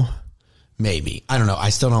now. Maybe. I don't know. I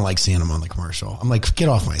still don't like seeing him on the commercial. I'm like, get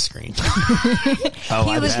off my screen. He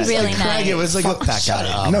was really nice. Craig, it was like, Fuck that shut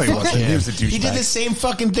guy. up. No, he wasn't. Yeah. He was a He did douchebag. the same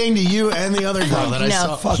fucking thing to you and the other girl that I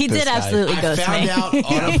saw. No, he this did guy. absolutely I ghost found me. out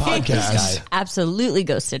on a podcast. Absolutely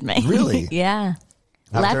ghosted me. Really? Yeah.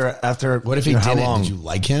 After What if he how did long? it? Did you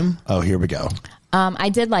like him? Oh, here we go. I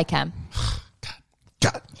did like him.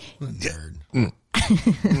 God. Nerd.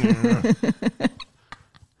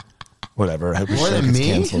 Whatever. I hope your More show than gets me?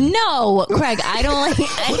 canceled. No, Craig, I don't like.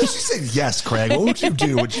 What if she said yes, Craig? What would you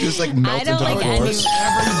do? Would you just like melt I don't into like the any. floor?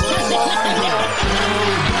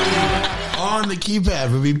 On the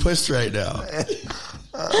keypad would be pushed right now.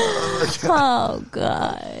 Oh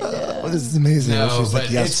God. Oh, this is amazing. She's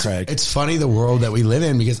like, yes, Craig. It's funny the world that we live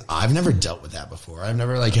in because I've never dealt with that before. I've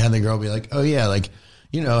never like had the girl be like, oh yeah, like,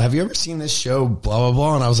 you know, have you ever seen this show, blah, blah,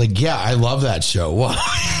 blah? And I was like, yeah, I love that show. Why?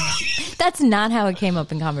 That's not how it came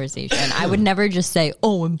up in conversation. I would never just say,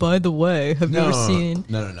 "Oh, and by the way, have you ever seen?"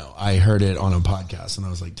 No. I heard it on a podcast and I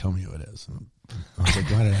was like, tell me who it is. And I was like,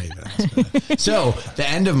 why did I even ask that? So the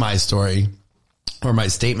end of my story or my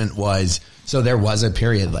statement was, so there was a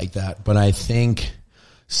period like that, but I think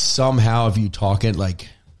somehow if you talk it like,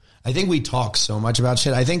 I think we talk so much about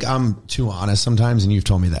shit. I think I'm too honest sometimes, and you've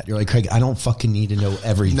told me that. You're like, Craig, I don't fucking need to know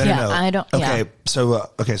everything. Yeah, I don't- Okay, yeah. so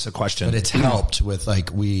question. But it's helped with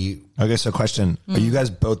like Okay, so question: Are you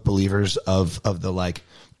guys both believers of the like,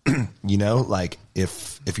 you know, like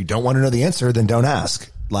if you don't want to know the answer, then don't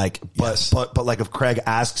ask. Like, Yes. but like if Craig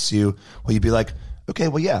asks you, will you be like, okay,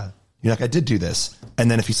 well, yeah, You're like, I did do this. And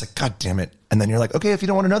then if he's like, God damn it. And then you're like, okay, if you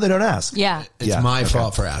don't want to know, then don't ask. Yeah. It's my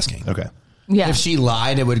fault for asking. Okay. Yeah. If she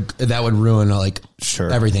lied, that would ruin like Sure.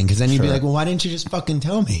 everything. Because then you'd be Sure. like, well, why didn't you just fucking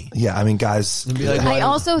tell me? Yeah. I mean, guys, be like, I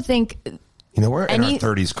also think you know, we're in our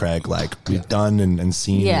 30s, Craig. Like we've done and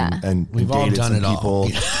seen Yeah. and We've all dated done some it all. people.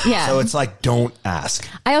 Yeah. So it's like, don't ask.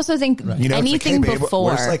 I also think You know, it's like, anything hey, babe, before.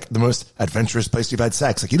 where's like the most adventurous place you've had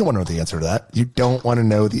sex? Like, you don't want to know the answer to that. You don't want to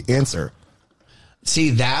know the answer. See,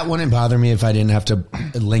 that wouldn't bother me if I didn't have to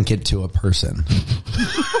link it to a person.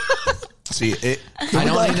 See, I don't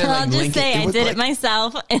need to I'll like just link say it. I did it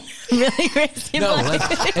myself and really crazy. No,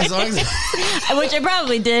 like as long as Which I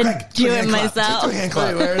probably did do it myself. Hand wait,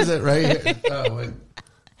 clap. where is it? Right here. Oh wait.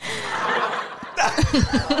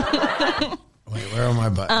 Wait, where are my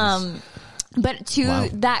buttons? But to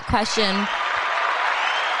that question,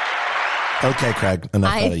 Okay, Craig. Enough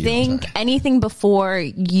out I of you. think anything before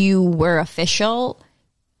you were official,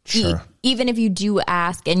 Sure. even if you do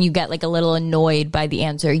ask and you get like a little annoyed by the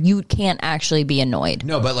answer, you can't actually be annoyed.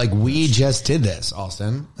 No, but like we just did this,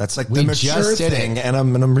 Austin. That's like we the mature thing, and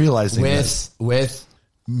I'm realizing this. with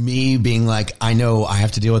me being like, I know I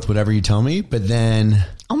have to deal with whatever you tell me, but then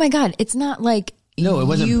Oh my God, it's not like no, it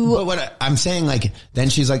wasn't. You, But what I'm saying, like, then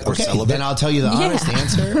she's like, okay, celibate. then I'll tell you the honest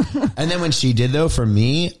answer. And then when she did though, for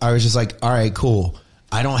me, I was just like, all right, cool.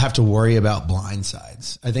 I don't have to worry about blind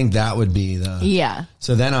sides. I think that would be the yeah.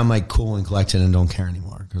 So then I'm like cool and collected and don't care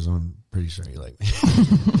anymore because I'm pretty sure you like me.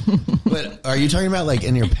 But are you talking about like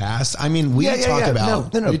in your past? I mean, we talk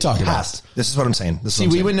about no, we talk past. about. This is what I'm saying. See,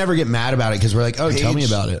 we would never get mad about it because we're like, oh, tell me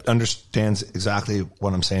about it. Understands exactly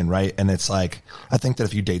what I'm saying, right? And it's like, I think that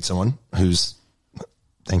if you date someone who's,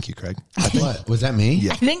 thank you, Craig. I think, What was that me?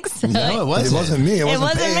 Yeah. I think so. No, it wasn't. It wasn't me. It It wasn't,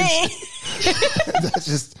 wasn't Paige. me. That's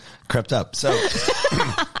just crept up. So,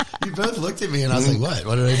 You both looked at me and I was like, what?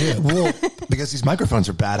 What did I do? well, because these microphones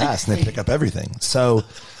are badass and they pick up everything. So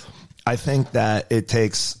I think that it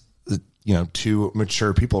takes, you know, two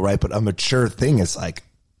mature people, right? But a mature thing is like,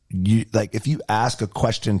 you like, if you ask a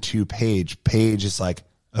question to Paige is like,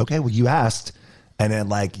 okay, well, you asked. And then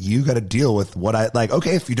like, you got to deal with what I like.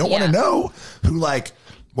 Okay. If you don't want to know who like,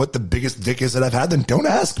 what the biggest dick is that I've had, then don't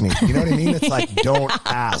ask me. You know what I mean? It's like, don't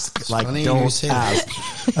ask. Like, funny you don't say that.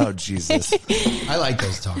 ask. Oh, Jesus. I like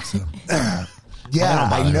those talks though. Yeah,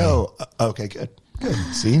 bother I know. Okay, good. Good.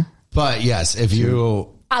 See? But yes, if you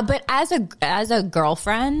But as a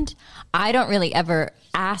girlfriend, I don't really ever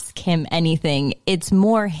ask him anything. It's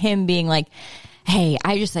more him being like, hey,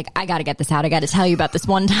 I got to get this out. I got to tell you about this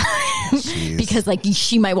one time because like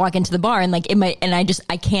she might walk into the bar and like it might, and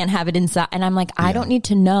I can't have it inside. And I'm like, I don't need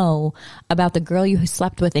to know about the girl you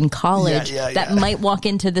slept with in college that might walk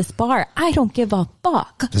into this bar. I don't give a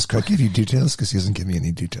fuck. Does Craig give you details? Because he doesn't give me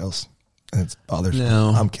any details. And it's bothers me.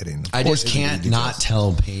 No. I'm kidding. Of I course just he doesn't can't give me not details.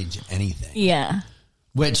 tell Paige anything. Yeah.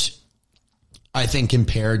 Which I think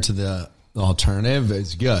compared to the alternative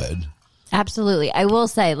is good. Absolutely. I will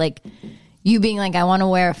say, like, you being like, I want to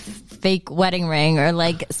wear a fake wedding ring or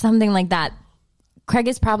like something like that. Craig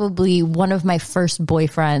is probably one of my first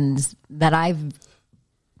boyfriends that I've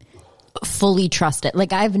fully trusted.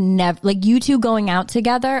 Like, I've never, like, you two going out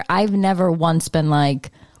together, I've never once been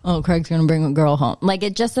like, oh, Craig's going to bring a girl home. Like,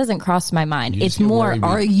 it just doesn't cross my mind. You It's just get more, worried.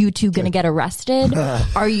 are you two going to get arrested?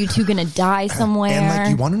 Are you two going to die somewhere? And like,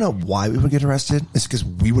 you want to know why we would get arrested? It's because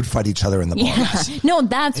we would fight each other in the bar. Yeah. No,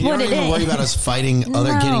 that's And you what don't it even is. worry about us fighting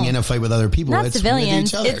getting in a fight with other people. Not It's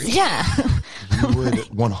civilians. with each other. It's, yeah. We would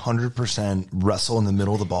 100% wrestle in the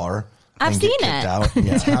middle of the bar. I've and get seen kicked it. Out.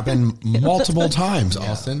 Yeah. It's happened multiple times,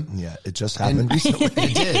 Austin. Yeah, it just happened recently.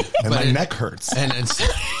 It did. And But my it- neck hurts. And it's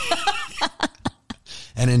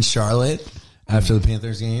and in Charlotte after the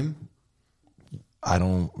Panthers game I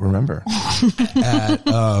don't remember. at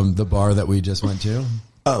the bar that we just went to,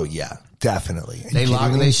 Oh, yeah, definitely.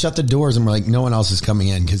 they shut the doors and we're like, no one else is coming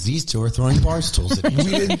in because these two are throwing bar stools at each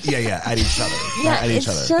We other. didn't, yeah, at each other. Yeah, at each it's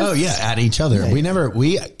other. just- Oh yeah, at each other.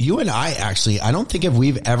 You and I actually, I don't think if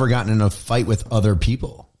we've ever gotten in a fight with other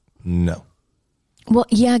people. No. Well,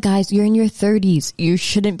 yeah, guys, you're in your 30s. You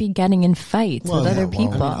shouldn't be getting in fights with other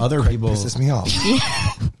people. Other people. Pisses me off.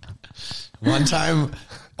 One time,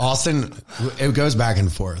 Austin, it goes back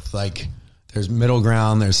and forth. Like, there's middle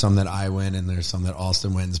ground. There's some that I win and there's some that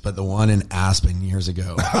Austin wins. But the one in Aspen years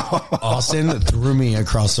ago, Austin threw me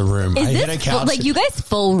across the room. Is I hit a this couch. like you guys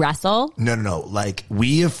full wrestle? No. Like,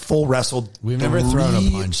 we have full wrestled. We've never thrown a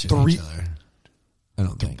punch at each other. I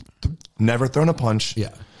don't think. Never thrown a punch.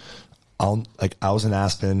 Yeah. I was in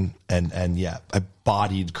Aspen and yeah, I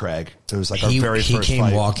bodied Craig. It was like our very he first came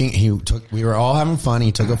fight. walking. We were all having fun.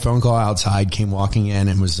 He took a phone call outside, came walking in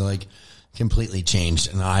and was like completely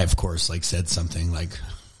changed. And I, of course, like said something like,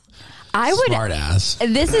 I would. Smart ass.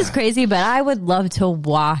 This is crazy, but I would love to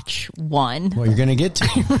watch one. Well, you're gonna get to.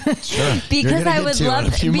 Sure. Because I would love,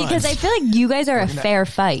 because I feel like you guys are a fair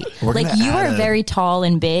fight. Like you are very tall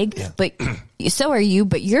and big, but so are you,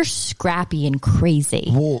 but you're scrappy and crazy.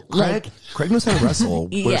 Well, Craig knows how to wrestle,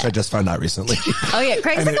 which I just found out recently. Oh yeah,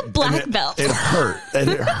 Craig's like a black belt. It hurt. And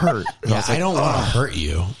it hurt. And I don't want to hurt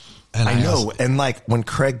you. And I know. And like when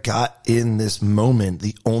Craig got in this moment,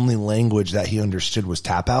 the only language that he understood was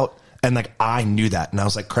tap out. And like, I knew that. And I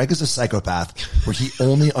was like, Craig is a psychopath where he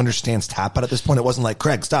only understands tap out at this point. It wasn't like,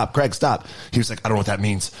 Craig, stop. He was like, I don't know what that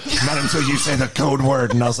means. Not until you say the code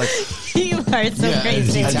word. And I was like, You are so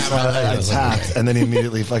crazy. I tapped and then he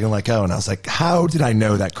immediately fucking let go. And I was like, how did I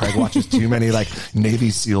know that Craig watches too many like Navy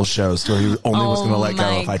SEAL shows where he only was going to let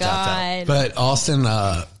go if I tapped out? But Austin,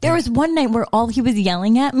 there was one night where all he was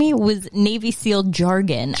yelling at me was Navy SEAL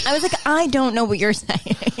jargon. I was like, I don't know what you're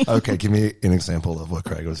saying. Okay, give me an example of what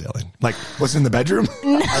Craig was yelling. Like, what's in the bedroom?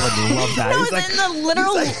 No. I would love that. No, He's like, in the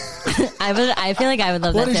literal. I feel like I would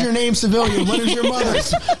love what that. What is your name, civilian? What is your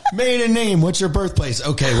mother's maiden name? What's your birthplace?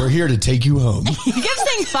 Okay, we're here to take you home. He kept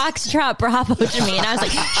saying Foxtrot Bravo to me, and I was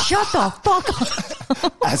like, shut the fuck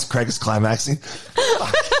up. As Craig is climaxing.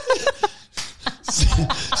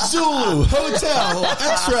 Zulu, Hotel,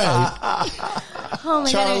 X-Ray. Oh my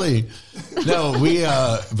Charlie. God. No,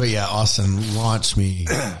 but yeah, Austin launched me.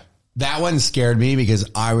 That one scared me because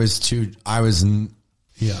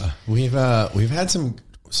we've had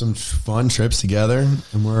some fun trips together,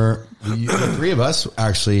 and the three of us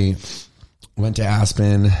actually went to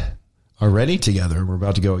Aspen already together. We're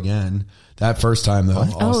about to go again. That first time though.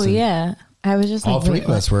 Austin, Oh yeah. I was just like, all three of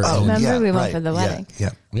us were. remember we went for the wedding. Yeah.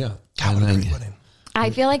 And then, I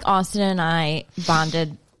feel like Austin and I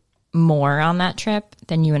bonded more on that trip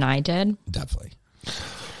than you and I did. definitely.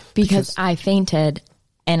 Because I fainted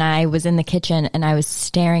and I was in the kitchen and I was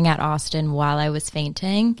staring at Austin while I was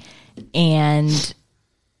fainting and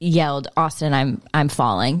yelled, Austin, I'm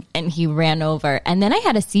falling. And he ran over and then I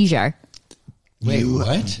had a seizure. Wait,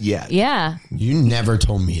 what? Yeah. Yeah. You never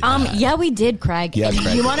told me that. Yeah, we did, Craig. Yeah, And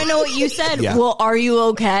Craig. You want to know what you said? Yeah. Well, are you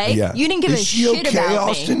okay? Yeah. You didn't give a shit about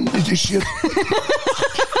Austin? me. Is she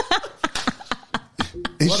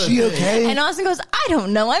Is she okay? And Austin goes, I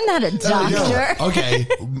don't know. I'm not a doctor. Okay.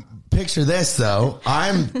 Picture this though. I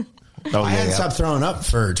hadn't stopped throwing up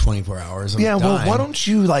for 24 hours. I'm well, dying. why don't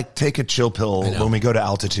you like take a chill pill when we go to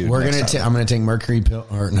altitude? I'm next time? gonna take mercury pill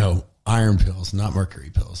iron pills, not mercury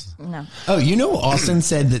pills. No. Oh, Austin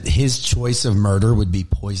said that his choice of murder would be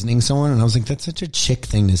poisoning someone, and I was like, that's such a chick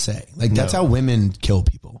thing to say. Like that's how women kill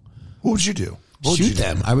people. What would you do? Shoot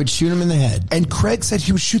them. I would shoot them in the head. And Craig said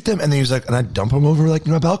he would shoot them, and then he was like, and I'd dump them over like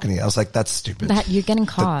my balcony. I was like, that's stupid. That you're getting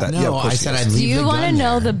caught. No, of course I said he I'd is. leave Do you the want to gun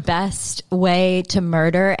know there. the best way to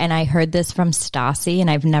murder? And I heard this from Stassi, and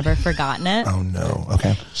I've never forgotten it. Oh no.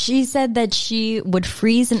 Okay. She said that she would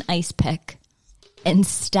freeze an ice pick and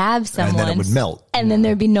stab someone, then it would melt. and then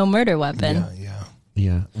there'd be no murder weapon.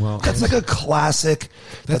 Yeah. Well, That's like a classic.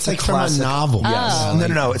 that's like classic, from a novel. Yes.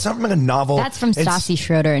 No. It's not from like a novel. That's from It's- Stassi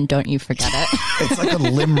Schroeder, and don't you forget it. It's like a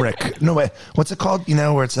limerick. No, wait. What's it called?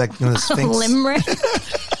 Where it's like the Sphinx. Limerick.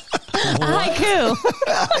 Haiku.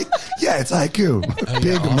 Yeah, it's haiku.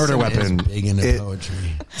 Big Austin murder is weapon. Big into poetry.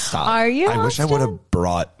 Stop. Are you, I wish I Austin? would have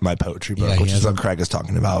brought my poetry book, Yeah, he which is has what a- Craig is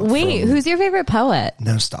talking about. Wait, who's your favorite poet?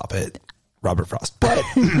 No, stop it. Robert Frost. But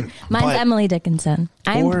Mine's but- Emily Dickinson.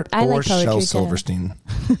 I or like poetry Shel too. Silverstein.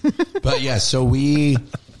 But yeah, so we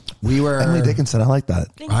were. Emily Dickinson. I like that.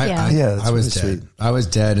 Thank you. Yeah, that's I was really dead. sweet. I was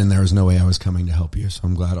dead, and there was no way I was coming to help you. So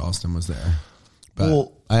I'm glad Austin was there. But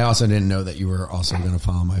Well- I also didn't know that you were also going to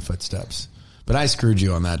follow my footsteps. But I screwed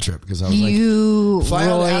you on that trip because I was You like, "Fly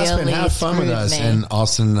out to Aspen, royally have fun with screwed us." me. And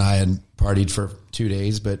Austin and I had partied for 2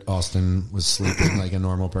 days, but Austin was sleeping like a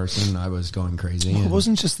normal person. I was going crazy. It and-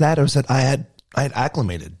 wasn't just that. It was that I had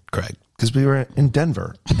acclimated, Craig, because we were in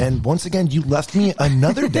Denver, and once again, you left me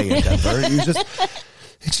another day in Denver.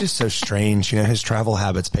 It's just so strange. His travel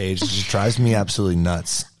habits page just drives me absolutely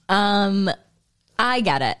nuts. I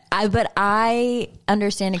get it. But I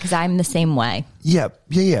understand it because I'm the same way. Yeah.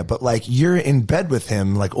 But like you're in bed with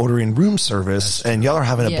him, like ordering room service, and y'all are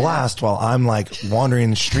having a Yeah. blast while I'm like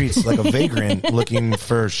wandering the streets like a vagrant looking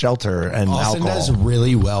for shelter and Austin alcohol. does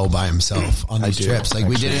really well by himself on these do. trips. Like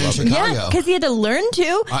we did it in Actually love it. Chicago. Yeah, because he had to learn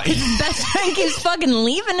to. I- His best friend keeps fucking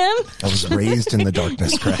leaving him. I was raised in the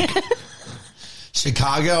darkness, Craig.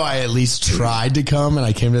 Chicago, I at least tried to come, and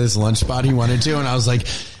I came to this lunch spot he wanted to, and I was like,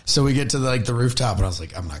 so we get to the rooftop, and I was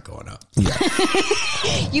like, I'm not going up.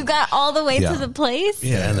 You got all the way Yeah. to the place?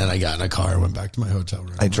 Yeah, and then I got in a car and went back to my hotel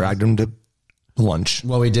room. I dragged him to lunch.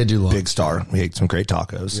 Well, we did do lunch. Big Star. We ate some great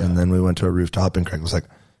tacos, and then we went to a rooftop, and Craig was like,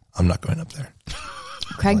 I'm not going up there.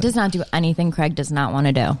 Craig does not do anything Craig does not want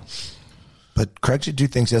to do. But Craig should do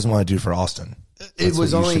things he doesn't want to do for Austin. It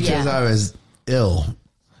was only because I was ill.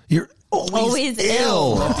 You're always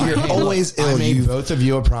ill. You're Hey, always look, ill. I made both of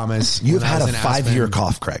you a promise. You've when I had was a in 5-year Aspen.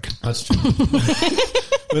 cough, Craig. That's true.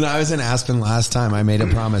 When I was in Aspen last time, I made a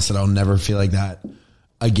promise that I'll never feel like that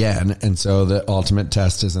again. And so the ultimate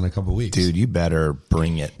test is in a couple weeks. Dude, you better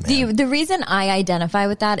bring it, man. The reason I identify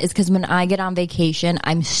with that is because when I get on vacation,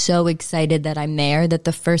 I'm so excited that I'm there that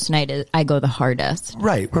the first night I go the hardest.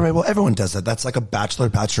 Right. Well, everyone does that. That's like a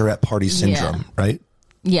bachelorette party syndrome, right?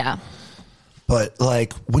 Yeah. But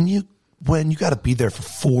like when you got to be there for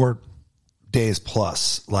 4 days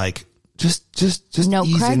plus, like just No,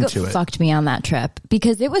 ease Craig into it. fucked me on that trip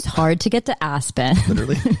because it was hard to get to Aspen.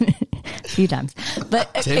 Literally. A few times.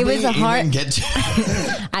 But Did it was we a hard. even get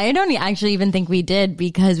to I don't actually even think we did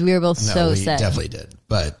because we were both so we sick. definitely did.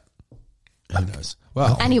 But who knows?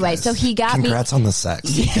 Well, Anyway, so he got me. Congrats on the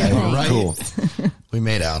sex. Okay, right. Cool. We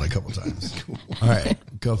made out a couple times. All right.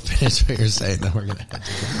 Go finish what you're saying. Then we're going to head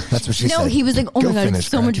to That's what she said. No, he was like, "Oh Go my god, finish, it's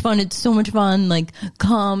so Craig. much fun! It's so much fun! Like,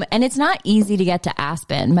 come!" And it's not easy to get to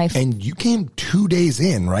Aspen. And you came 2 days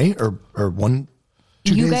in, right? Or one?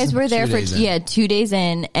 2 You days guys in? were there 2 for days in. 2 days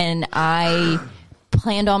in, and I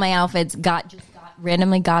planned all my outfits.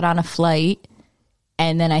 Randomly got on a flight,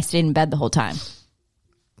 and then I stayed in bed the whole time.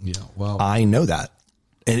 Yeah. Well, I know that.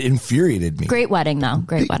 It infuriated me. Great wedding, though.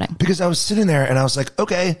 Great wedding. Because I was sitting there and I was like,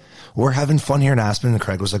 okay, we're having fun here in Aspen. And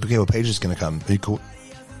Craig was like, okay, well, Paige is going to come. Are you cool?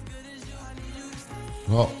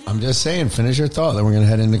 well, I'm just saying, finish your thought. Then we're going to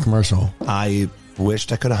head into commercial. I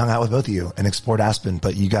wished I could have hung out with both of you and explored Aspen,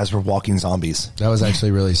 but you guys were walking zombies. That was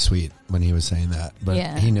actually really sweet when he was saying that. But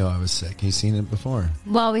Yeah. he knew I was sick. He's seen it before.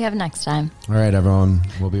 Well, we have next time. All right, everyone.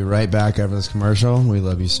 We'll be right back after this commercial. We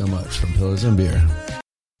love you so much from Pillows and Beer.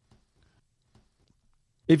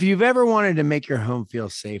 If you've ever wanted to make your home feel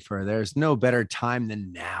safer, there's no better time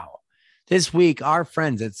than now. This week, our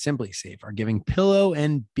friends at Simply Safe are giving Pillow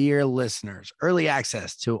and Beer listeners early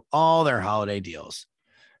access to all their holiday deals.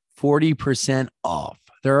 40% off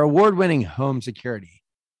their award-winning home security.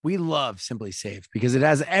 We love Simply Safe because it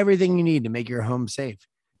has everything you need to make your home safe.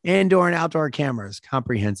 Indoor and outdoor cameras,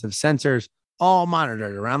 comprehensive sensors, all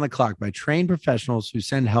monitored around the clock by trained professionals who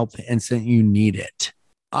send help the instant you need it.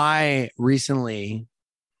 I recently,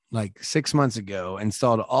 like 6 months ago,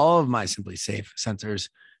 installed all of my Simply Safe sensors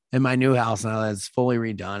in my new house. Now that it's fully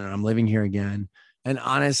redone and I'm living here again. And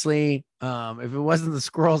honestly, if it wasn't the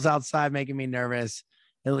squirrels outside making me nervous,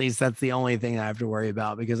 at least that's the only thing I have to worry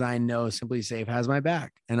about because I know Simply Safe has my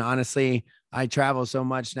back. And honestly, I travel so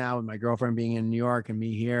much now with my girlfriend being in New York and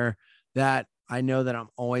me here that I know that I'm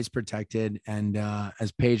always protected. And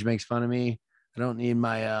as Paige makes fun of me, I don't need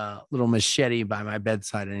my little machete by my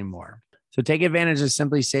bedside anymore. So take advantage of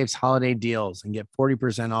Simply Safe's holiday deals and get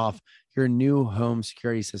 40% off your new home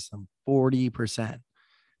security system, 40%,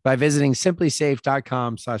 by visiting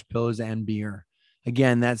simplysafe.com/pillows-and-beer.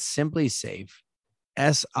 Again, that's Simply Safe,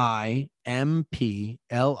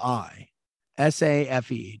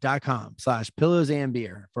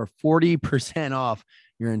 simplysafe.com/pillows-and-beer for 40% off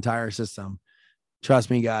your entire system. Trust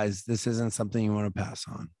me, guys, this isn't something you want to pass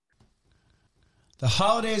on. The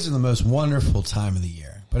holidays are the most wonderful time of the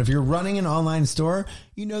year. But if you're running an online store,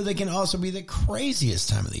 you know they can also be the craziest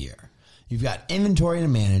time of the year. You've got inventory to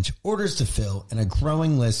manage, orders to fill, and a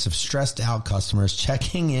growing list of stressed out customers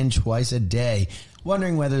checking in twice a day,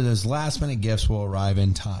 wondering whether those last minute gifts will arrive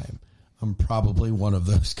in time. I'm probably one of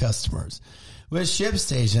those customers. With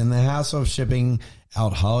ShipStation, the hassle of shipping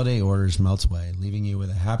out holiday orders melts away, leaving you with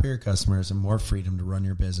a happier customers and more freedom to run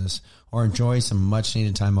your business or enjoy some much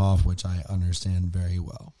needed time off, which I understand very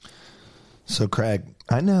well. So, Craig,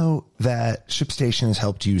 I know that ShipStation has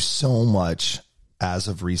helped you so much as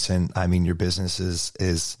of recent. I mean, your business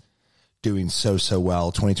is doing so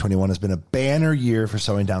well. 2021 has been a banner year for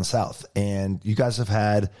Sewing Down South. And you guys have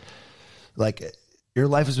had, like, your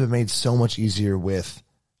life has been made so much easier with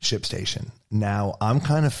ShipStation. Now, I'm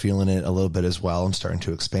kind of feeling it a little bit as well. I'm starting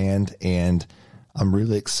to expand, and I'm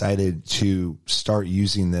really excited to start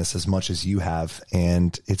using this as much as you have.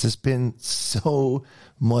 And it's just been so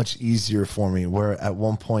much easier for me, where at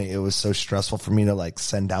one point it was so stressful for me to like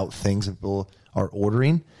send out things that people are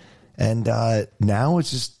ordering. And now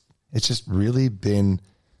it's just really been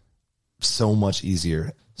so much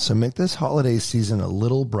easier. So make this holiday season a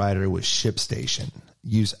little brighter with ShipStation.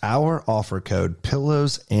 Use our offer code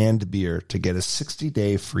PILLOWSANDBEER to get a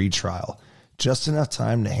 60-day free trial. Just enough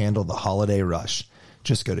time to handle the holiday rush.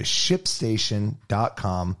 Just go to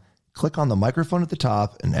ShipStation.com, click on the microphone at the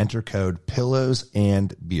top, and enter code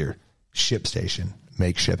PILLOWSANDBEER. ShipStation.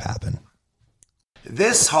 Make ship happen.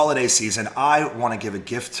 This holiday season, I want to give a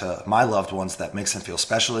gift to my loved ones that makes them feel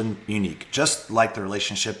special and unique, just like the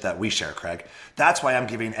relationship that we share, Craig. That's why I'm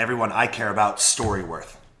giving everyone I care about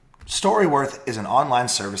Storyworth. Storyworth is an online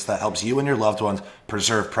service that helps you and your loved ones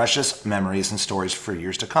preserve precious memories and stories for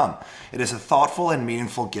years to come. It is a thoughtful and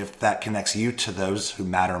meaningful gift that connects you to those who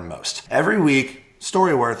matter most. Every week,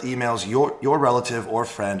 Storyworth emails your relative or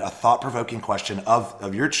friend a thought-provoking question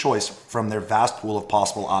of your choice from their vast pool of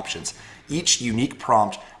possible options. Each unique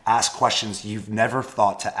prompt asks questions you've never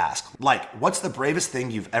thought to ask. Like, what's the bravest thing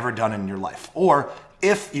you've ever done in your life? Or,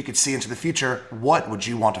 if you could see into the future, what would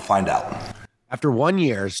you want to find out? After 1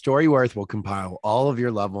 year, Storyworth will compile all of your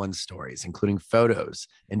loved ones' stories, including photos,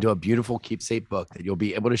 into a beautiful keepsake book that you'll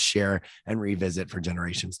be able to share and revisit for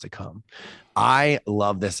generations to come. I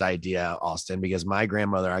love this idea, Austin, because my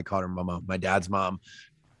grandmother, I called her Mama, my dad's mom,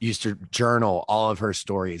 used to journal all of her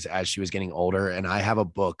stories as she was getting older. And I have a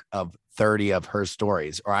book of 30 of her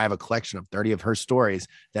stories, or I have a collection of 30 of her stories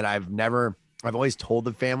that I've always told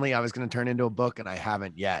the family I was going to turn into a book, and I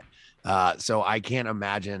haven't yet. So I can't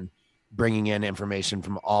imagine bringing in information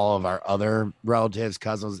from all of our other relatives,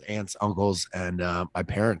 cousins, aunts, uncles, and my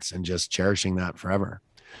parents, and just cherishing that forever.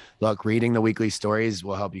 Look, reading the weekly stories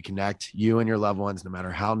will help you connect you and your loved ones, no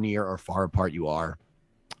matter how near or far apart you are.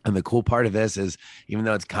 And the cool part of this is, even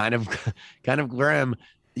though it's kind of grim,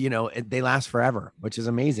 they last forever, which is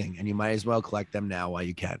amazing. And you might as well collect them now while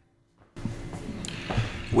you can.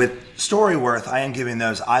 With Storyworth, I am giving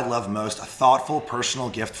those I love most a thoughtful, personal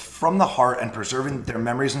gift from the heart and preserving their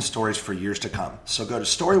memories and stories for years to come. So go to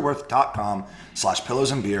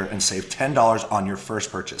storyworth.com/pillowsandbeer and save $10 on your first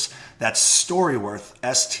purchase. That's Storyworth,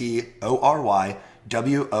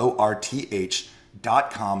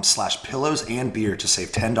 STORYWORTH.com/pillowsandbeer to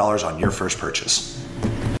save $10 on your first purchase.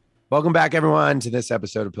 Welcome back, everyone, to this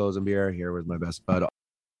episode of Pillows and Beer. Here with my best bud.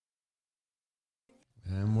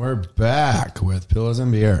 And we're back with Pillows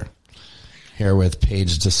and Beer. Here with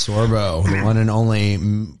Paige DeSorbo, the one and only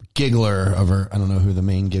giggler of her. I don't know who the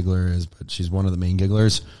main giggler is, but she's one of the main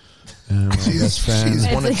gigglers. And my best friend. She's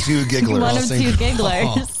one of two gigglers. One of two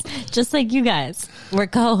gigglers. Just like you guys. We're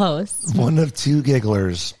co-hosts. One of two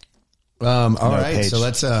gigglers. All right. Paige. So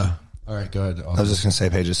let's, all right, go ahead. I was just going to say,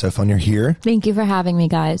 Paige, it's so fun you're here. Thank you for having me,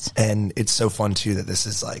 guys. And it's so fun, too, that this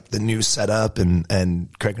is like the new setup, and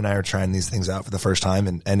Craig and I are trying these things out for the first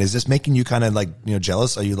time. And is this making you kind of like,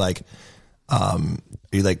 jealous? Are you like,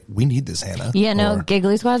 we need this, Hannah? Yeah, no,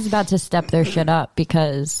 Giggly Squad's about to step their shit up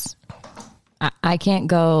because I can't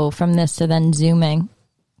go from this to then Zooming.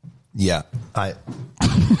 Yeah. Craig's all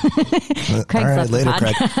right, left the later,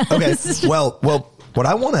 Craig. podcast. Okay. Well, what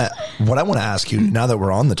I want to ask you now that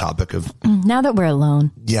we're on the topic of now that we're alone,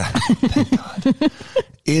 yeah, thank God,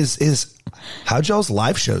 is how'd y'all's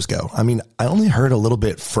live shows go? I mean, I only heard a little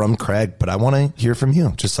bit from Craig, but I want to hear from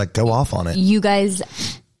you. Just like go off on it. You guys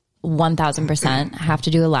 1000% have to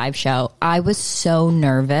do a live show. I was so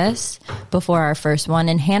nervous before our first one,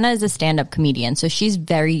 and Hannah is a stand-up comedian, so she's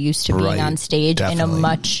very used to being on stage in a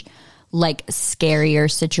much like scarier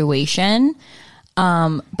situation.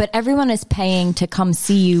 But everyone is paying to come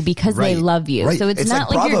see you because they love you. Right. So it's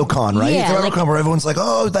not like you're, BravoCon, right? Yeah, BravoCon where everyone's like,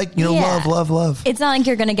 love. It's not like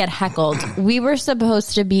you're going to get heckled. We were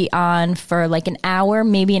supposed to be on for like an hour,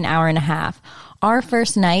 maybe an hour and a half. Our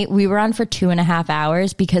first night, we were on for 2.5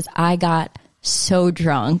 hours because I got so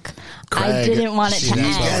drunk. Craig, I didn't want it to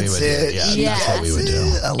end. That's what we would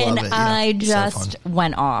do. I love it. I just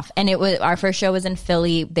went off. And it was our first show was in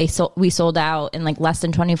Philly. We sold out in like less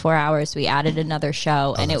than 24 hours. We added another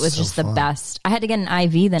show, and it was just the best. I had to get an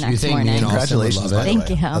IV the next morning. Congratulations!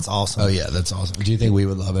 Thank you. That's awesome. Oh yeah, that's awesome. Do you think we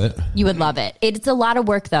would love it? You would love it. It's a lot of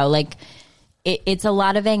work though. Like it's a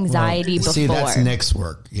lot of anxiety before. See, that's Nick's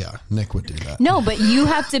work. Yeah, Nick would do that. No, but you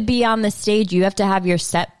have to be on the stage. You have to have your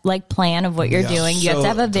set like plan of what you're doing. You have to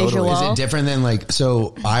have a visual. Is it different than like?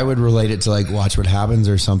 So I would relate it to like Watch What Happens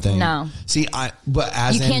or something. No. See, but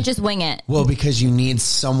as you can't just wing it. Well, because you need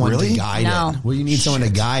someone to guide it. Well, you need someone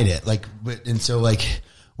to guide it. Like, so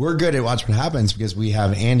we're good at Watch What Happens because we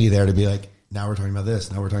have Andy there to be like, now we're talking about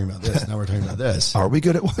this. Now we're talking about this. Now we're talking about this. Are we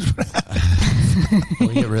good at Watch What Happens?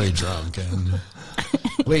 We get really drunk and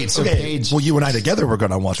wait. So Paige, well, you and I together we're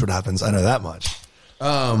going to Watch What Happens. I know that much.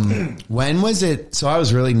 When was it? So I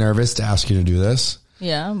was really nervous to ask you to do this.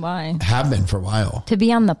 Yeah, why? Have been for a while. To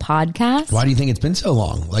be on the podcast? Why do you think it's been so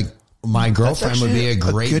long? Like my girlfriend would be a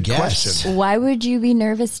great guest. Question. Why would you be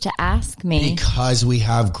nervous to ask me? Because we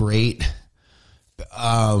have great.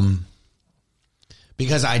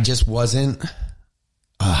 Because I just wasn't.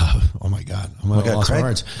 Oh my God! I'm gonna lost my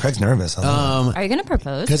words. Craig's nervous. Are you gonna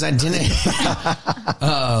propose? Because I didn't.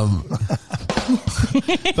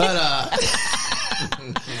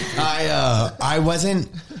 I wasn't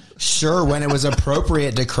sure when it was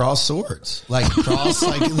appropriate to cross swords, like cross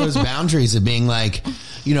like those boundaries of being like,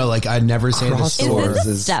 you know, like I'd never say the Cross sword. swords. Is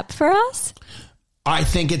this a step for us? I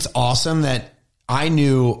think it's awesome that I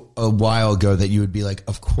knew a while ago that you would be like,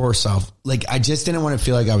 of course I'll like, I just didn't want to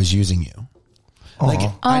feel like I was using you.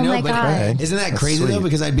 Like, I know, my but God. isn't that That's crazy though? sweet.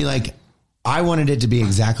 Because I'd be like, I wanted it to be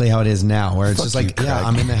exactly how it is now, where it's Fuck just you, like, yeah, Craig.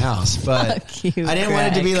 I'm in the house, but Fuck you, I didn't want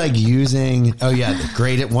it to be Craig. like using. Oh yeah,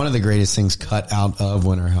 one of the greatest things cut out of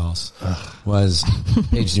Winter House was.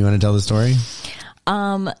 Paige, do you want to tell the story?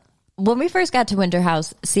 When we first got to Winter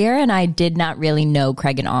House, Sierra and I did not really know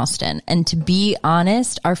Craig and Austin. And to be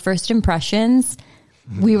honest, our first impressions,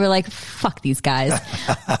 we were like, fuck these guys.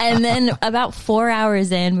 And then about 4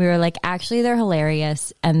 hours in, we were like, actually, they're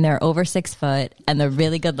hilarious and they're over 6 foot and they're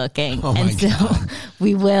really good looking. Oh my and so God.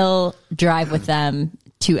 we will drive with them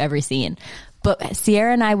to every scene. But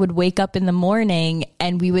Sierra and I would wake up in the morning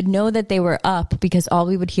and we would know that they were up because all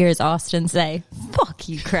we would hear is Austin say, fuck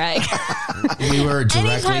you, Craig. We were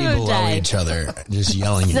directly time of below day. each other, just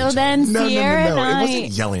yelling at each So other. then No, Sierra no, no, no. and It I...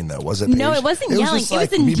 wasn't yelling though, was it? No, Paige? it wasn't yelling. just It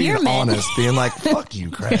was like me endearment. being honest, being like, "Fuck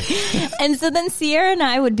you, Craig." And so then Sierra and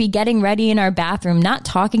I would be getting ready in our bathroom, not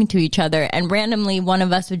talking to each other, and randomly one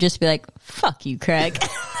of us would just be like, fuck you, Craig.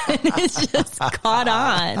 And it's just caught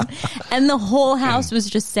on. And the whole house was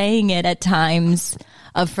just saying it at times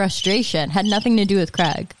of frustration. Had nothing to do with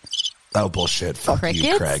Craig. Oh bullshit! Fuck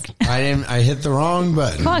you, Crickets? Craig. I hit the wrong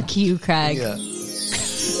button. Fuck you, Craig. Yeah.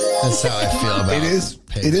 That's how I feel about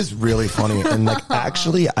Paige. It is really funny, and like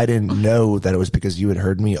actually, I didn't know that it was because you had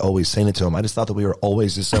heard me always saying it to him. I just thought that we were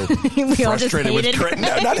always just so all just frustrated with hated Craig.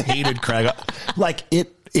 No, not hated Craig. Like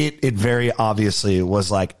it very obviously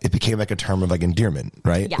was like it became like a term of like endearment,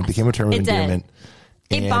 right? Yes, It became a term of it did. endearment.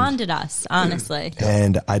 It And- bonded us, honestly.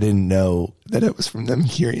 And I didn't know that it was from them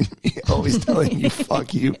hearing me always telling you,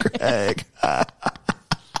 "Fuck you, Craig."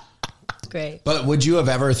 Great. But would you have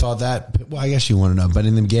ever thought that? Well, I guess you want to know. But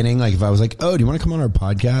in the beginning, like if I was like, "Oh, do you want to come on our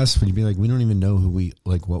podcast?" Would you be like, "We don't even know who we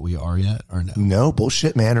like, what we are yet," or no? No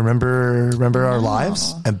bullshit, man. Remember our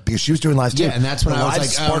lives, and because she was doing lives too. Yeah, and that's when The I was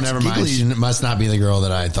lives like, "Oh, sparks never mind. giggly- She must not be the girl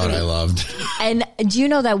that I thought I loved." And do you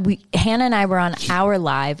know that Hannah and I were on our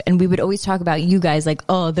live and we would always talk about you guys like,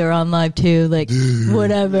 oh, they're on live too, like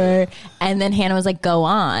whatever. And then Hannah was like, go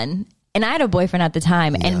on. And I had a boyfriend at the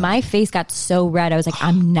time and my face got so red. I was like,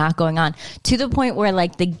 I'm not going on, to the point where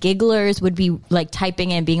like the gigglers would be like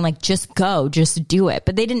typing in being like, just go, just do it.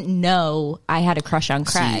 But they didn't know I had a crush on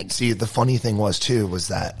Craig. See, the funny thing was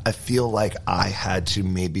that I feel like I had to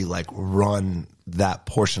maybe like run that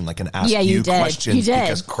portion, like an ask Yeah, you you did. questions, You did.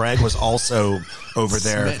 because Craig was also over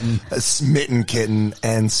there, a smitten kitten,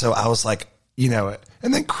 and so I was like, you know.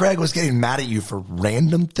 And then Craig was getting mad at you for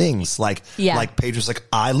random things, like Paige was like,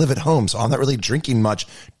 I live at home, so I'm not really drinking much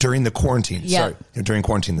during the quarantine. Yeah. Sorry, during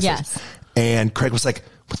quarantine. This Yes. is. And Craig was like,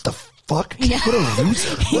 what the fuck? Yeah. What a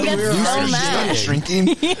loser! What got a loser! so You mad. start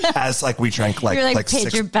drinking as like we drank like You're like, Paige,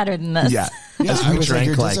 6. you're better than this. Yeah. Yeah, As I we was like, drank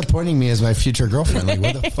 "You're like, disappointing me as my future girlfriend. Like,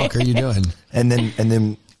 what the fuck are you doing?"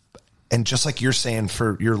 and just like you're saying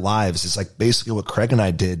for your lives, it's like basically what Craig and I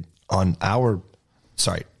did on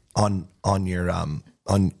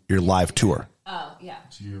your live tour. Oh, yeah.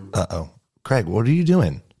 Craig, what are you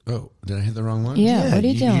doing? Oh, did I hit the wrong one? Yeah. What are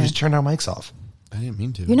you doing? You just turned our mics off. I didn't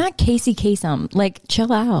mean to. You're not Casey Kasem. Like,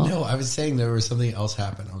 chill out. No, I was saying there was something else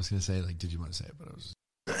happened. I was going to say, like, did you want to say it? But I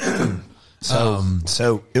was.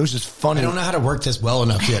 So it was just funny. I don't know how to work this well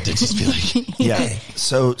enough yet to just be like, Yeah.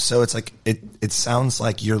 So it's like it sounds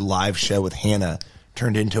like your live show with Hannah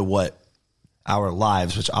turned into what our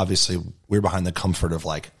lives, which obviously we're behind the comfort of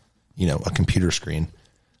like, you know, a computer screen.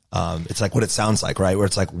 It's like what it sounds like, right? Where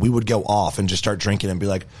it's like we would go off and just start drinking and be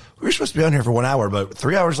like, we were supposed to be on here for 1 hour, but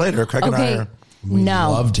 3 hours later, Craig and I Okay. are. we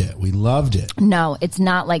loved it. We loved it. No, it's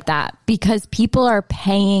not like that because people are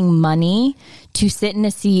paying money to sit in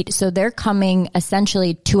a seat. So they're coming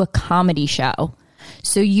essentially to a comedy show.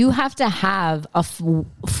 So you have to have a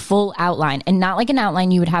full outline and not like an outline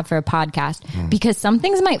you would have for a podcast because some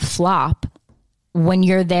things might flop when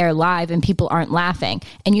you're there live and people aren't laughing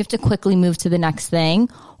and you have to quickly move to the next thing.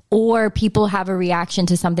 Or people have a reaction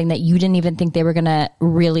to something that you didn't even think they were going to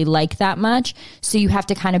really like that much. So you have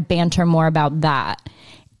to kind of banter more about that.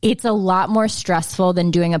 It's a lot more stressful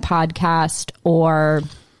than doing a podcast or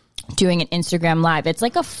doing an Instagram live. It's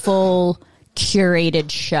like a full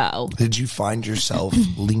curated show. Did you find yourself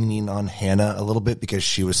leaning on Hannah a little bit because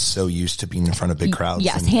she was so used to being in front of big crowds?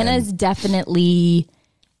 Yes, Hannah's definitely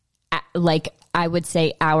like I would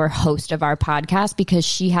say our host of our podcast because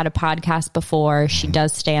she had a podcast before. She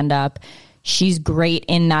does stand up. she's great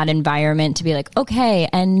in that environment to be like, okay,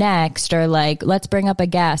 and next, or like, let's bring up a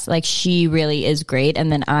guest. Like, she really is great.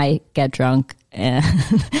 And then I get drunk and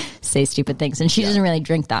say stupid things. And she doesn't really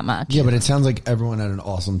drink that much. Yeah, but it sounds like everyone had an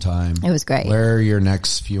awesome time. It was great. Where are your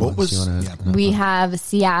next few What months? was- We have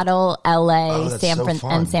Seattle, LA, that's so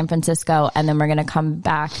fun. and San Francisco. And then we're going to come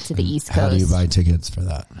back to the East How do you Coast. buy tickets for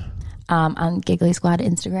that? On Giggly Squad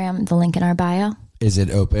Instagram, the link in our bio. Is it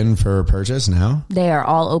open for purchase now? They are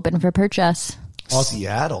all open for purchase.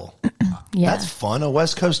 Seattle. Yeah. That's fun. A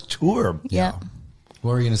West Coast tour. Yeah.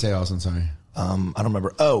 What were you going to say, Austin? Sorry. I don't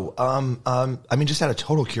remember. I mean, just out of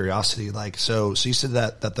total curiosity, like, so you said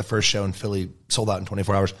that the first show in Philly sold out in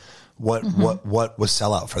 24 hours. What was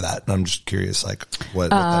sellout for that? And I'm just curious, like, what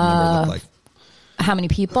that number looked like. How many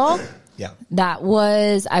people? Yeah. That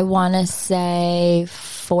was, I want to say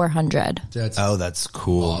 400. That's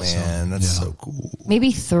cool, Awesome. man. That's Yeah. so cool.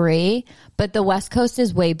 Maybe 3, but the West Coast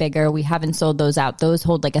is way bigger. We haven't sold those out. Those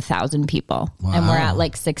hold like 1,000 people, and we're at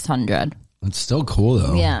like 600. It's still cool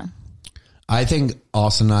though. Yeah. I think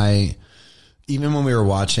Austin and I, even when we were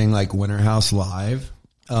watching like Winter House live,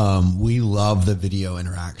 we love the video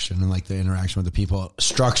interaction and like the interaction with the people.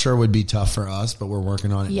 Structure would be tough for us, but we're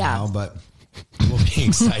working on it now. But we'll be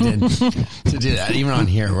excited to do that. Even on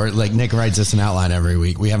here, we're like Nick writes us an outline every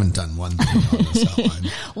week. We haven't done one thing on this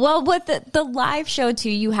outline. Well, with the live show too,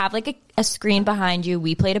 you have like a screen behind you.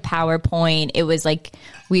 We played a PowerPoint. It was like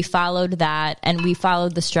we followed that, and we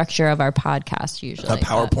followed the structure of our podcast usually. A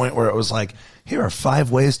PowerPoint where it was like, here are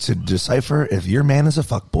 5 ways to decipher if your man is a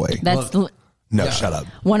fuckboy. That's No, shut up.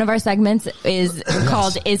 one of our segments is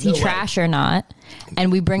called "Is he trash or not?" And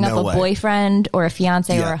we bring up No a way. boyfriend or a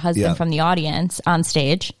fiance or Yeah, a husband yeah. from the audience on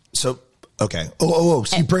stage. So, okay. So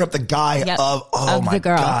you bring up the guy Yep, of my the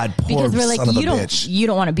girl. God, poor because we're like, son of a you don't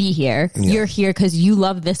bitch. want to be here. Yeah. You're here because you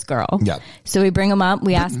love this girl. Yeah. So we bring them up.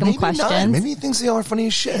 We ask them Maybe questions. not. Maybe he thinks they all are funny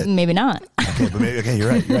as shit. Maybe not. Okay, but maybe, you're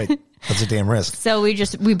right. That's a damn risk. So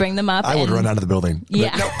we bring them up. I would and- run out of the building. Yeah.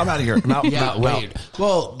 Like, no, I'm out of here. I'm out. Yeah, I'm out. wait.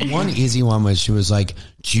 Well, one easy one was she was like,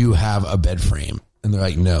 "Do you have a bed frame?" And they're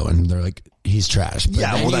like, "No." And they're like, "He's trash." But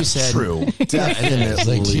Yeah, then well, you that's said- true. Yeah, and then it's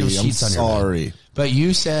like, "Do you have I'm sheets on your bed?" sorry. But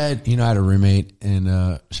you said, I had a roommate in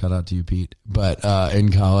shout out to you, Pete. But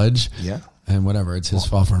in college, Yeah. and whatever, it's his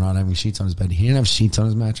fault for not having sheets on his bed. He didn't have sheets on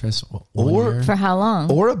his mattress. one Or- year. For how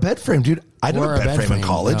long? Or a bed frame, dude. I did Or a bed frame in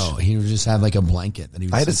college. No, he just had like a blanket that he.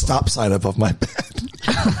 Would I had a sleep on. stop sign above my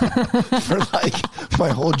bed for like my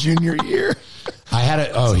whole junior year. I had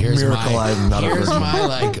it. Oh, here's miracle my. I'm not a Here's virgin. my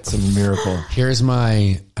like. It's a miracle. Here's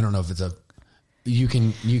my. I don't know if it's a. You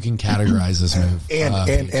can categorize this move.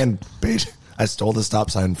 And beige. I stole the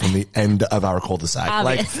stop sign from the end of our cul-de-sac.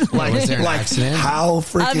 Obviously. Was there an like accident? how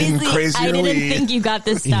freaking Obviously, crazy I are didn't we? think you got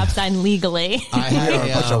this stop sign legally. I had We are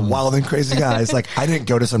a bunch of wild and crazy guys. Like I didn't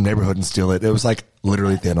go to some neighborhood and steal it. It was like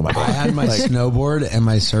literally at the end of my bed. I had my snowboard and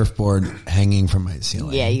my surfboard hanging from my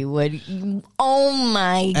ceiling. Yeah, you would. Oh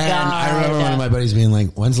my god! And I remember one of my buddies being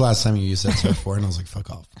like, "When's the last time you used that surfboard?" And I was like,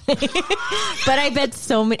 "Fuck off." But I bet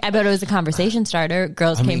so many. I bet it was a conversation starter.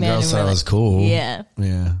 Girls I mean, came in girls and thought were it like, was cool. Yeah.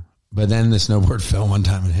 Yeah. But then the snowboard fell one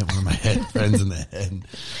time and hit one of my friends in the head.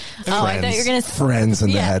 Oh, I thought you were gonna. friends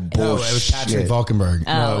in the Yeah. head. No, Bullshit. it was Patrick Valkenburg.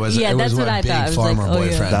 No, it was yeah, it that's was what a I big thought. I was farmer like, oh, yeah.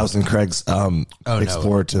 boyfriend. That was in Craig's no.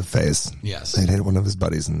 explorative phase. Yes. They'd hit one of his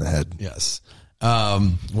buddies in the head. Yes.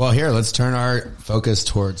 Well, here, let's turn our focus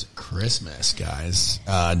towards Christmas, guys.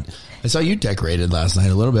 I saw you decorated last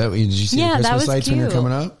night a little bit. Did you see Yeah, the that Christmas was lights when you're cute.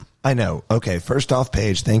 coming up? I know. Okay, first off,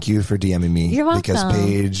 Paige, thank you for DMing me. You're welcome. Because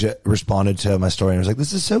Paige responded to my story and was like,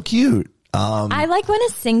 this is so cute. I like when a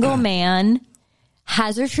single man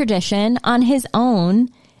has a tradition on his own,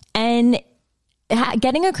 and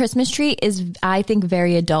getting a Christmas tree is, I think,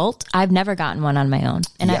 very adult. I've never gotten one on my own,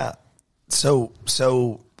 and Yeah. So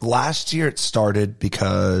last year it started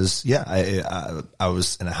because, I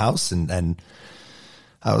was in a house and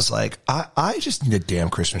I was like, I just need a damn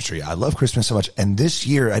Christmas tree. I love Christmas so much. And this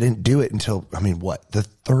year I didn't do it until, the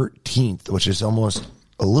 13th, which is almost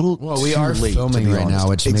a little Well, we too are late, filming to be right honest. now,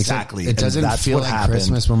 which exactly. makes it And doesn't that's feel what like happened.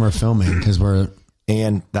 Christmas when we're filming because we're.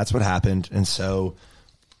 And that's what happened. And so,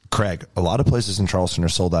 Craig, a lot of places in Charleston are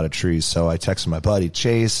sold out of trees. So I texted my buddy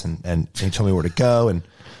Chase and he told me where to go. And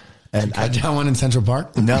I down one in Central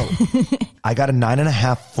Park. no, I got a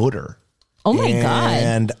 9.5 footer. oh my god,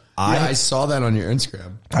 And I saw that on your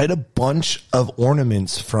Instagram. I had a bunch of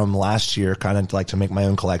ornaments from last year, kind of like to make my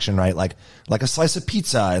own collection, right? Like a slice of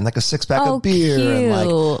pizza and like a 6-pack Oh, of beer and like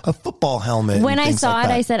cute. a football helmet. when and I things saw like it,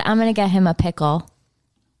 that. I said, I'm gonna get him a pickle.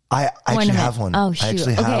 I actually ornament. have one. Oh, I shoot.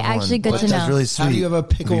 actually Okay, have actually one. good But to that's know. really sweet. How do you have a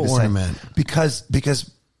pickle of me to say. ornament? Because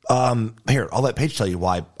Here, I'll let Paige tell you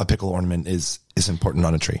why a pickle ornament is important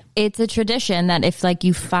on a tree. It's a tradition that if like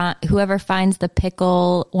you find whoever finds the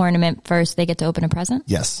pickle ornament first, they get to open a present.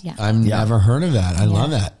 Yes. Yeah. I've never heard of that. I love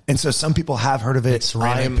that. And so some people have heard of it.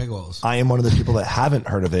 Ceramic pickles. I am one of the people that haven't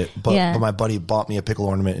heard of it, but Yeah. my buddy bought me a pickle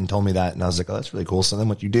ornament and told me that, and I was like, oh, that's really cool. So then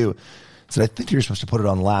what you do is I think you're supposed to put it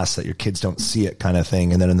on last so that your kids don't see it, kind of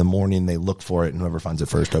thing, and then in the morning they look for it, and whoever finds it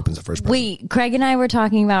first opens the first present. Wait, Craig and I were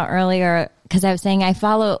talking about earlier because I was saying I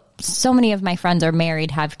follow so many of my friends are married,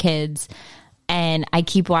 have kids, and I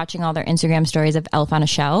keep watching all their Instagram stories of Elf on a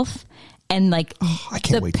Shelf. And like I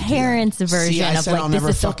can't the wait to do that. parents' version See, I of said I'll like this never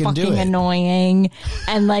is so fucking do fucking it. annoying,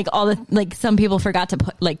 and like all the like some people forgot to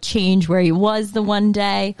put like change where he was the one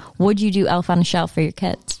day. Would you do Elf on a Shelf for your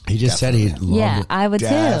kids? He just said he loved Yeah, it. I would too.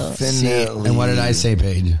 Definitely. And what did I say,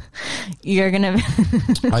 Paige? You're gonna.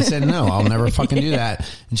 I said, no, I'll never fucking do that.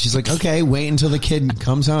 And she's like, okay, wait until the kid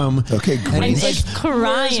comes home. Okay, And great. he's It's like,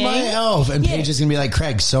 where's my crying. elf? And Paige is going to be like,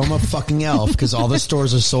 Craig, sew him a fucking elf because all the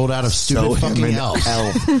stores are sold out of stupid So him fucking an elves.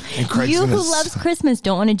 elf. And Craig's You gonna who loves Christmas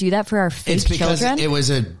don't want to do that for our fake It's because children.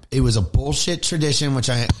 it was a bullshit tradition, which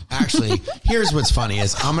I actually, here's what's funny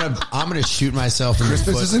is I'm gonna shoot myself in the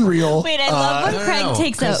Christmas foot. isn't real. Wait, I love when no, Craig no,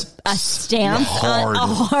 takes 'cause- a stance Hard. on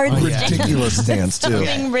a hard Oh, yeah. stance. Ridiculous stance too.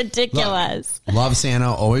 Something ridiculous. Love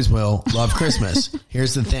Santa, always will. Love Christmas.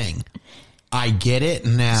 Here's the thing. I get it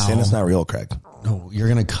now. Santa's not real, Craig. No, you're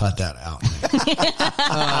gonna cut that out.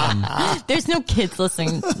 There's no kids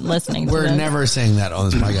listening to We're this. never saying that on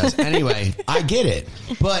this podcast. Anyway, I get it.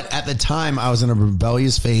 But at the time, I was in a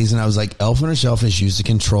rebellious phase, and I was like, Elf on a Shelf is used to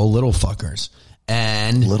control little fuckers.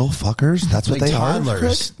 And Little fuckers? That's what like they are?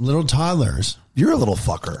 toddlers. Little toddlers. You're a little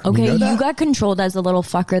fucker. Okay, know that? you got controlled as a little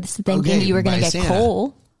fucker. This is thinking Okay, you were going by to get Santa.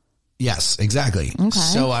 coal. Yes, exactly.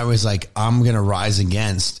 So I was like, I'm going to rise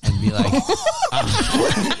against and be like,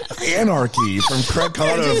 Anarchy from Craig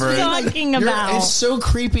Conover. Talking about. it's so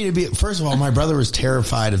creepy to be. First of all, my brother was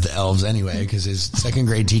terrified of the elves anyway, because his second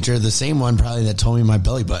grade teacher, the same one probably that told me my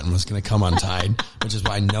belly button was going to come untied, which is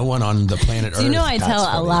why no one on the planet Earth. You know, I tell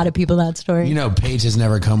a lot of people that story. You know, Paige has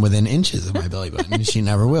never come within inches of my belly button. She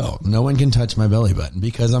never will. No one can touch my belly button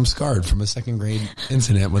because I'm scarred from a second grade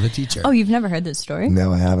incident with a teacher. Oh, you've never heard this story?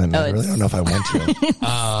 No, I haven't. I it's- really don't know if I want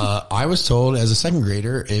to. I was told as a second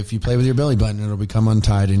grader, if you play with your belly button, it'll become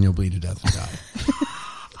untied and you'll bleed to death and die.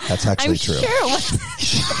 That's actually I'm true. sure it was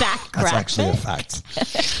that That's correct. actually a fact.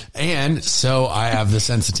 And so I have the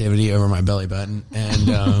sensitivity over my belly button.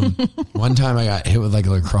 And one time I got hit with like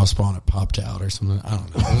a lacrosse ball and it popped out or something. I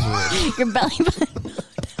don't know. It was weird. Your belly button.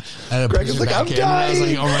 I had to Greg push is it like, back "I'm in, and I was like,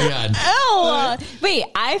 dying." oh my God. Oh, wait.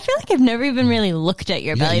 I feel like I've never even really looked at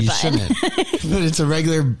your Yeah, belly you button. shouldn't. But it's a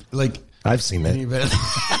regular, like, I've seen it.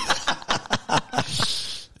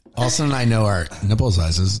 Austin and I know our nipple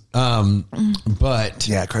sizes. But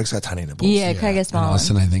Yeah, Craig's got tiny nipples. Yeah, Craig is and small.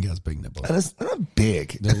 Austin, I think, has big nipples. They're not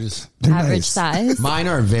big. They're just, They're Average nice. size. mine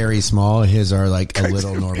are very small. His are like a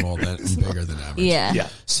little normal and bigger than average. Yeah. Yeah.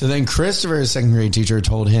 So then Christopher's second grade teacher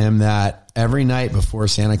told him that every night before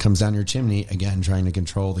Santa comes down your chimney, again, trying to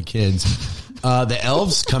control the kids, the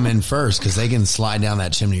elves come in first because they can slide down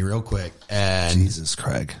that chimney real quick. And Jesus,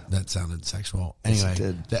 Craig. that sounded sexual. Yes, it Anyway,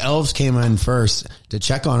 did. the elves came in first to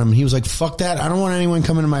check on him. He was like, fuck that. I don't want anyone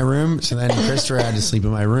coming to my room. So then Christopher had to sleep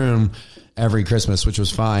in my room every Christmas, which was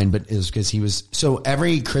fine, but it was because he was, so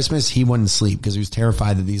every Christmas he wouldn't sleep because he was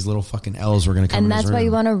terrified that these little fucking elves were going to come And in his that's why room.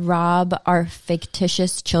 you want to rob our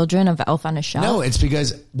fictitious children of Elf on a Shelf? No, it's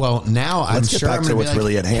because, well, now I'm Let's get sure back I'm to gonna be what's like,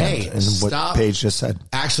 really at hand hey, and stop. what Paige just said.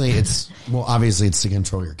 Actually, it's, well, obviously it's to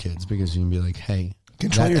control your kids because you can be like, hey,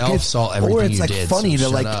 Control that your elf kids. saw everything or it's you like did, funny so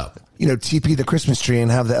to shut like, up. you know, TP the Christmas tree and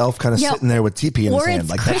have the elf kind of Yeah. sitting there with TP in his Or hand. it's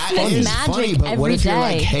Like that's Christmas funny. It's magic funny, but what every if you're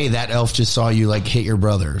like, day. hey, that elf just saw you like hit your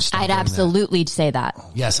brother? Stop I'd doing that. absolutely say that.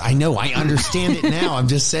 Yes, I know. I understand it now. I'm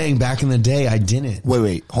just saying back in the day, I didn't.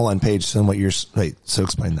 Wait, hold on, Paige. So what you're wait? So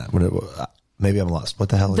explain that. Maybe I'm lost. What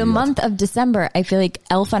the hell? The are you month of December, I feel like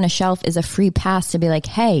Elf on a Shelf is a free pass to be like,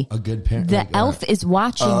 hey, A good parent. the like, elf is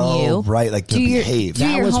watching Oh, you. right, like to behave. Do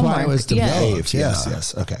That your was why homework. it was Yeah. developed. Behave. Yes, Yeah.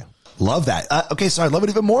 yes. Okay. Love that. Okay, so I love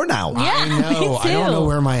it even more now. Yeah, I know. me I don't too. know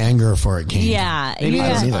where my anger for it came. Yeah, from. Maybe yeah. I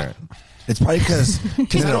don't because either. It's probably because I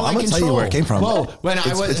don't I'm like going to tell you where it control. came from. Whoa, when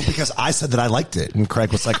I was- it's because I said that I liked it, and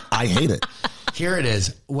Craig was like, "I hate it." Here it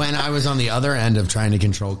is. When I was on the other end of trying to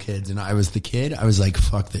control kids and I was the kid, I was like,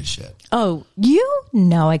 fuck this shit. Oh, you?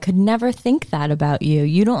 No, I could never think that about you.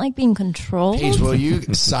 You don't like being controlled? Paige, will you,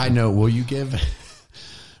 side note, will you give,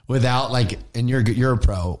 without like, and you're a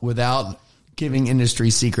pro, without giving industry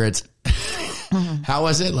secrets, how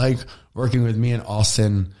was it like working with me and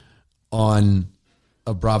Austin on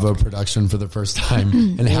a Bravo production for the first time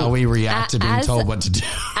and how we react to being told what to do.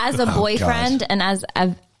 As a boyfriend and as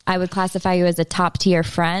I would classify you as a top tier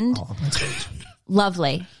friend. Oh, that's great.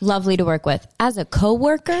 Lovely to work with. As a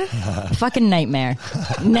coworker, fucking nightmare.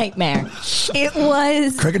 It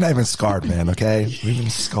was. Craig and I have been scarred, man. Okay, we've been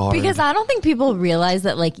scarred Because I don't think people realize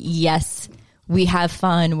that, like, yes, we have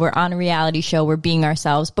fun. We're on a reality show. We're being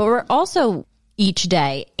ourselves, but we're also each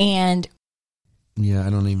day. And Yeah, I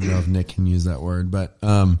don't even know if Nick can use that word, but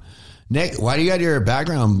Nick, why do you got your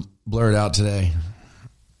background blurred out today?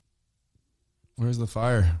 Where's the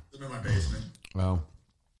fire? I'm in my basement. Wow.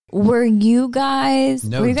 were you guys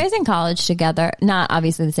No. were you guys in college together? Not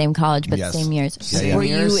obviously the same college, but Yes. the same years. Same Were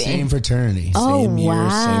year, you same in? fraternity. Oh Same year, wow!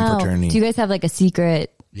 same fraternity. Do you guys have like a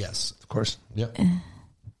secret? Yes. Of course. Yep.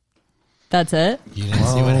 That's it. You didn't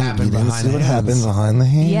see what happened You didn't behind see the what hands. happened behind the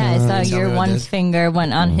hand. Yeah, I saw Tell your me what one this- finger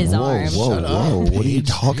went on his Whoa, arm. whoa, Shut whoa! up, What are you Paige.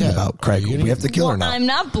 talking Yeah. about, Craig? Are you We have to kill her Well, now. I'm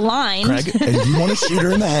not blind. Craig, and you want to shoot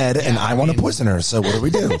her in the head, and I want to poison her. So what do we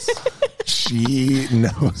do? She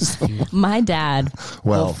knows. My dad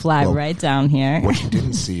Well, will fly well, right down here. What you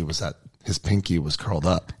didn't see was that his pinky was curled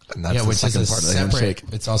up, and that's Yeah, the which is second a part of the separate. handshake.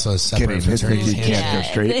 It's also a separate Kidding, his fraternity pinky handshake. can't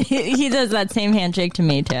go straight. He does that same handshake to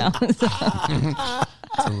me too.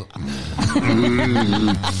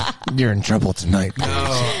 You're in trouble tonight. Paige.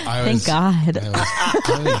 I Thank was- God.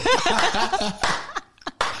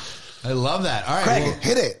 I love that. All right. Craig, well-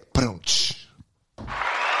 hit it. Boom.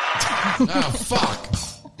 oh, fuck.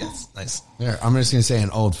 Yes, nice. There, I'm just going to say an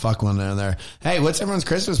old fuck one down there. Hey, what's everyone's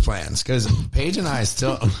Christmas plans? Because Paige and I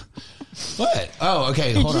still... What? Oh,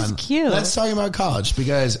 okay. Hold just on. cute. Let's talk about college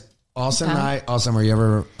because Austin and I... Austin, were you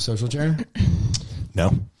ever social chair?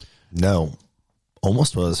 No.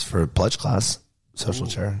 Almost was for pledge class, social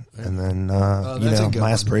chair. And then, that's a good my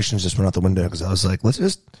one. aspirations just went out the window because I was like, let's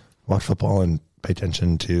just watch football and pay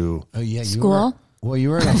attention to Oh, yeah. You School? Well,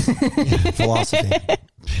 you were at a, philosophy.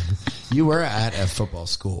 you were at a football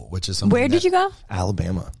school, which is something Where did you go?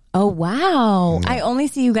 Alabama. Oh wow! I only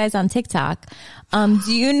see you guys on TikTok.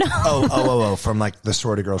 Do you know? Oh, from like the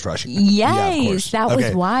sorority girls rushing. Yes, Yeah, of course. that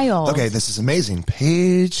was wild. Okay, this is amazing.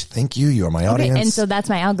 Paige, thank you. You are my Okay, audience. and so that's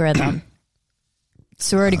my algorithm.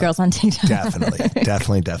 Sorority girls on TikTok. Definitely.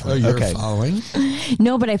 Oh, you're okay. following?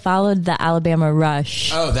 No, but I followed the Alabama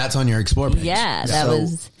Rush. Oh, that's on your Explore page. Yeah, that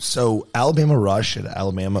was. So Alabama Rush at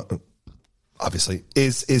Alabama obviously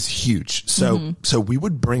is huge. So so we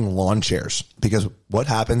would bring lawn chairs because what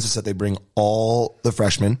happens is that they bring all the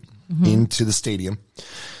freshmen into the stadium.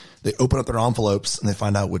 They open up their envelopes and they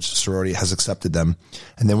find out which sorority has accepted them.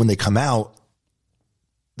 And then when they come out,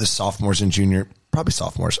 the sophomores and probably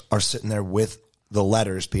sophomores, are sitting there with the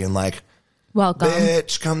letters being like, Welcome.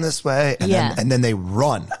 bitch, come this way. And, Yeah. then they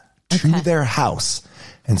run to their house.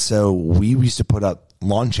 And so we used to put up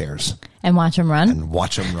lawn chairs And watch them run. and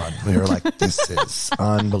watch them run. We were like, this is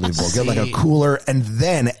unbelievable. Get like a cooler. And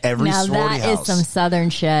then every Now sorority that is house. some Southern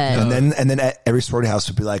shit. and then every sorority house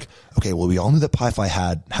would be like, okay, well, we all knew that Pi Phi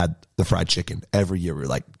had the fried chicken. Every year we were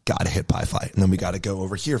like, gotta hit Pi Phi. And then we gotta go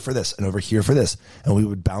over here for this and over here for this. And we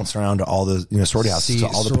would bounce around to all the sorority houses. So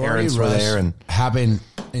all the sorority parents were rush there. And happened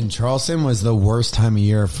in Charleston was the worst time of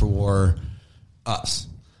year for us.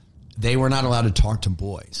 They were not allowed to talk to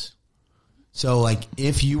boys. So, like,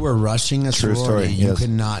 if you were rushing a True sorority, story, you yes. could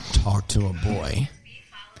not talk to a boy.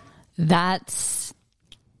 That's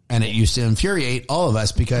And it used to infuriate all of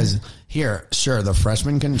us because here, sure, the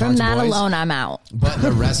freshmen can talk from to that boys. alone. I'm out. But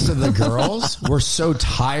the rest of the girls were so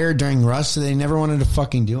tired during rush, so they never wanted to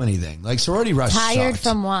fucking do anything. Like, sorority rush Tired sucked.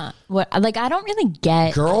 from what? What? Like I don't really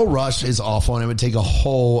get. Girl rush is awful, and it would take a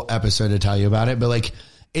whole episode to tell you about it. But like,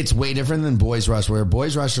 it's way different than boys rush, where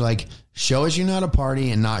boys rush are like, show us you know how to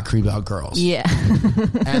party and not creep out girls. Yeah.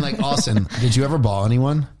 And like, Austin, did you ever ball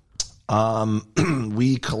anyone?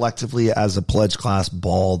 we collectively as a pledge class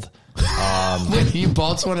balled. You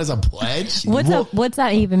balled someone as a pledge? What's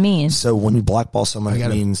that even mean? So when you blackball someone,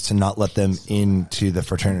 gotta- it means to not let them into the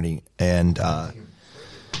fraternity. And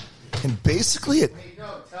basically it.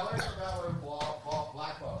 Tell us about what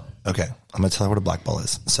black ball is. Okay, I'm going to tell you what a black ball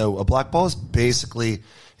is. So a black ball is basically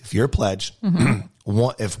if you're a pledge,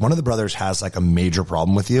 if one of the brothers has like a major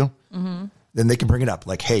problem with you, then they can bring it up.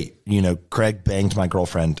 Like, hey, Craig banged my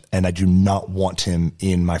girlfriend and I do not want him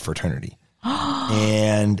in my fraternity.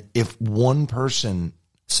 And if one person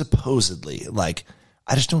supposedly, like,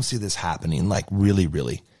 I just don't see this happening, like really,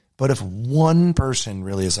 really. But if one person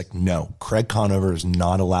really is like, no, Craig Conover is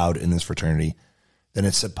not allowed in this fraternity, then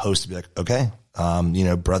it's supposed to be like, okay,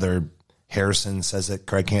 brother Harrison says that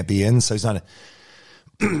Craig can't be in, so he's not.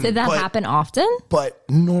 Did that happen often? But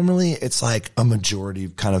normally it's like a majority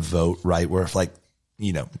kind of vote, right? Where if like,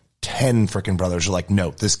 10 freaking brothers are like,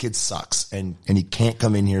 no, this kid sucks. And he can't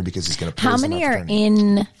come in here because he's going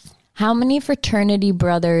to. How many fraternity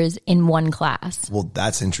brothers in one class? Well,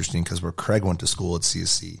 that's interesting because where Craig went to school at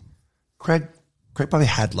CSC, Craig probably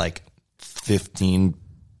had like 15.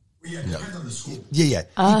 Depends on the school. Yeah.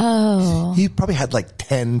 Oh. He probably had like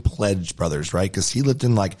 10 pledge brothers, right? Because he lived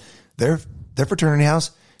in like their fraternity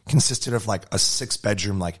house consisted of like a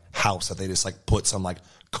 6-bedroom like house that they just like put some like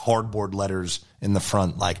cardboard letters in the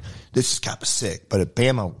front. Like, this is kind of sick. But at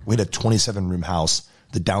Bama, we had a 27-room house.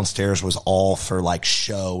 The downstairs was all for like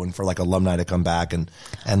show and for like alumni to come back and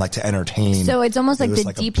like to entertain. So it's almost like was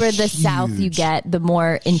the deeper the south you get, the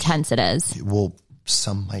more intense it is. Well,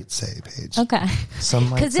 some might say, Paige. Okay. Some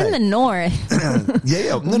might Because say. in the north.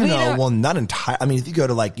 Yeah. No. Well, not entire. I mean, if you go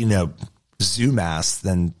to like, ZooMass,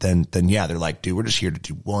 then yeah, they're like, dude, we're just here to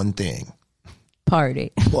do one thing.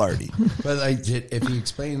 Party. But like, if you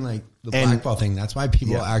explain like the blackball thing, that's why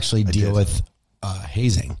people actually deal with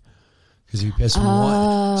hazing. Because you piss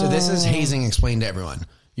one. So this is hazing explained to everyone.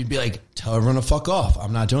 You'd be like, tell everyone to fuck off.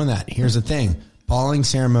 I'm not doing that. Here's the thing. Balling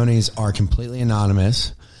ceremonies are completely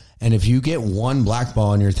anonymous. And if you get one black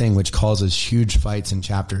ball in your thing, which causes huge fights in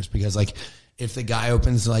chapters, because like if the guy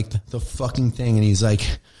opens like the fucking thing and he's like,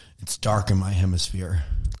 it's dark in my hemisphere.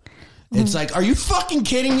 It's like, are you fucking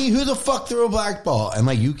kidding me? Who the fuck threw a black ball? And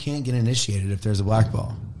like, you can't get initiated if there's a black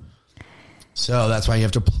ball. So that's why you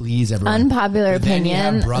have to please everyone. Unpopular but then opinion.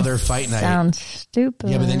 you have brother fight night. Sounds stupid.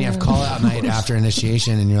 Yeah, but then you have call out night after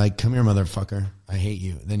initiation, and you're like, "Come here, motherfucker! I hate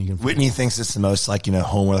you." Then you can. Whitney thinks it's the most like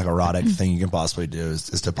homework, like erotic thing you can possibly do is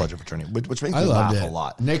to pledge a fraternity, which makes me laugh a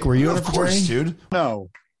lot. Nick, were you in a Of course, fraternity? dude. No.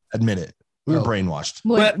 Admit it. We were brainwashed.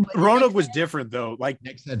 But Roanoke was different though. Like,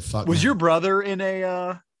 Nick said, "Fuck." was me. your brother in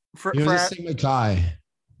a He was a frat? Sigma Chi.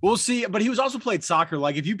 We'll see. But he was also played soccer.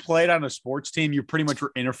 Like, if you played on a sports team, you pretty much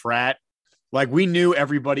were in a frat. Like, we knew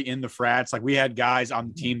everybody in the frats. Like, we had guys on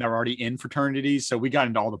the team that were already in fraternities, so we got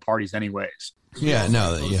into all the parties anyways. Yeah,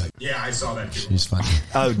 no, yeah, Yeah, I saw that too. she's funny.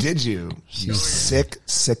 Oh, did you? You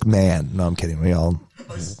sick man. No, I'm kidding. We all.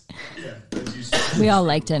 We all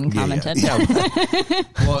liked it and commented. Yeah.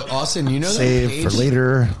 Well, Austin, you know that Save for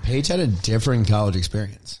later. Paige had a different college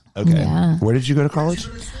experience. Okay. Yeah. Where did you go to college?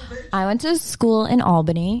 I went to school in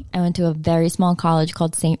Albany. I went to a very small college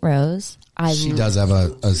called St. Rose. She does have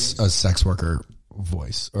a sex worker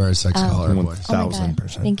voice or a sex caller voice. Oh my God.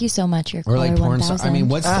 1,000%. Thank you so much. Your Or like caller porn 1000. star. I mean,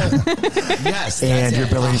 what's the yes? And that's your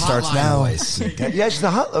it. ability A starts hotline now. voice. Yeah, it's the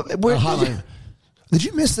Hotline. Did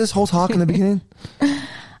you miss this whole talk in the beginning?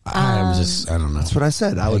 I don't know. That's what I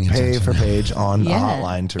said. I would Paying pay attention. for Paige on Yeah. a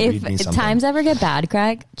hotline to read me If something. times ever get bad,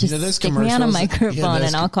 Craig, just those stick me on a commercials? microphone Yeah, those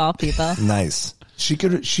and I'll call people. Nice. She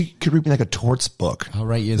could read me like a torts book. I'll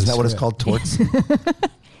write you. Isn't the that what it's script. called? Torts?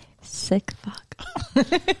 Sick fuck.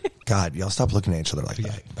 God, y'all stop looking at each other like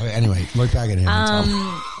that. Okay, anyway, look back at him.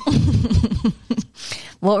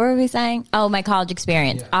 What were we saying? Oh, my college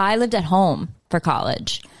experience. I lived at home for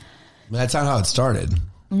college. That's not how it started.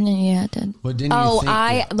 Yeah, it did. What didn't you Oh, think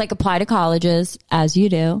I like applied to colleges as you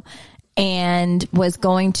do, and was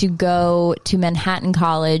going to go to Manhattan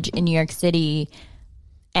College in New York City.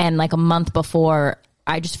 And like a month before,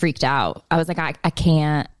 I just freaked out. I was like, I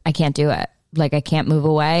can't do it. Like, I can't move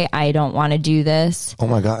away. I don't want to do this. Oh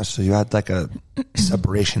my gosh. So you had like a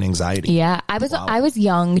separation anxiety. Yeah, I was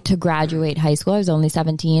young to graduate high school. I was only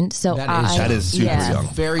 17. So That is super young.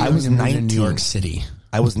 Very I young was to move to 19. New York City.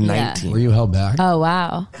 I was 19. Were you held back? Oh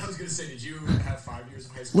wow. I was going to say, did you have 5 years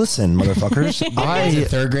of high school? Listen, motherfuckers. Was it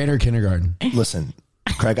third grade or kindergarten? Listen,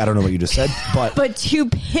 Craig, I don't know what you just said, but But 2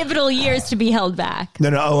 pivotal years to be held back.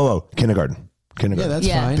 no, kindergarten. Yeah, that's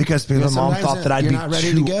Yeah. fine. Because my mom sometimes thought that I'd you're be not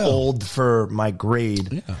ready too to go. old for my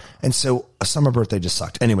grade. Yeah. And so a summer birthday just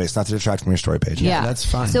sucked. Anyways, not to detract from your story page. Yeah, that's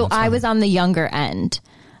fine. So That's I fine. was on the younger end.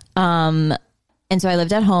 And so I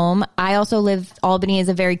lived at home. I also Albany is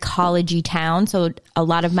a very collegey town. So a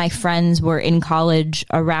lot of my friends were in college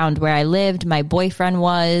around where I lived. My boyfriend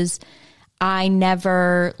was. I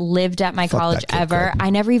never lived at my college that kid, ever. Craig. I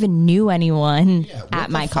never even knew anyone Yeah, what at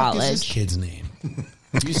the my fuck is this college. kid's name?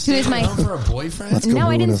 You stay is my- home for a boyfriend? go No, I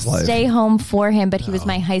ruin didn't his life. stay home for him, but he was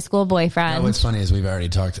my high school boyfriend. No, what's funny is we've already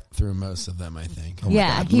talked through most of them, I think.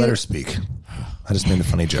 yeah. Let her speak. I just made a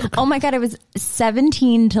funny joke. Oh my God, I was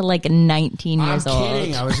 17 to like 19 I'm years old.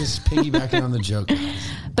 kidding. I was just piggybacking on the joke.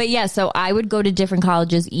 But yeah, so I would go to different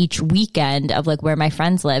colleges each weekend of like where my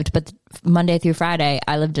friends lived. But Monday through Friday,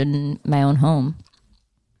 I lived in my own home.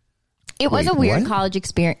 It was Wait, a weird what? college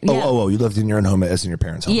experience. Yeah. Oh, you lived in your own home as in your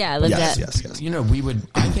parents' home. Yeah, I lived yes, at- yes. You know,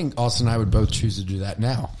 I think Austin and I would both choose to do that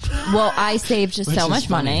now. Well, I saved just Which so is much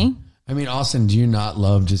funny. money. I mean, Austin, do you not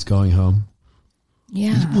love just going home?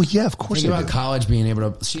 Yeah. Well, yeah, of course. Think I about do. college being able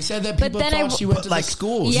to. She said that But people then thought she went to like, the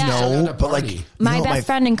school. yeah. She still No, got to but, like, party. My You know, best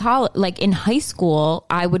friend in college, like in high school,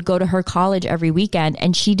 I would go to her college every weekend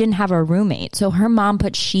and she didn't have a roommate. So her mom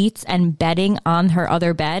put sheets and bedding on her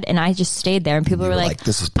other bed and I just stayed there and people You were were like, like,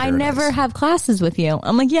 "This is I paradise." never have classes with you.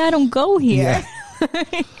 I'm like, yeah, I don't go here. Yeah.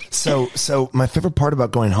 So my favorite part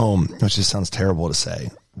about going home, which just sounds terrible to say,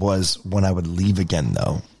 was when I would leave again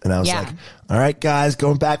though. And I was Yeah. like, all right, guys,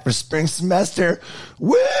 going back for spring semester.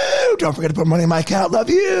 Woo! Don't forget to put money in my account. Love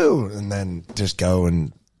you. And then just go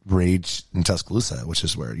and rage in Tuscaloosa, which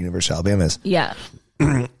is where University of Alabama is. Yeah.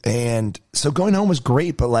 And so going home was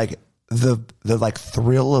great, but like the like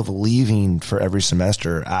thrill of leaving for every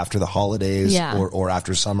semester after the holidays Yeah. or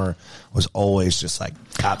after summer was always just like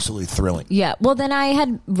absolutely thrilling. Yeah. Well, then I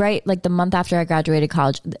had, like the month after I graduated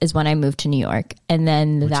college is when I moved to New York. And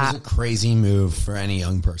then Which that, is a crazy move for any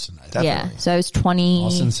young person. I think. yeah. So I was 20,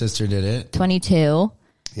 Austin's sister did it. 22.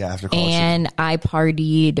 Yeah, after college. And I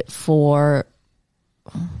partied for,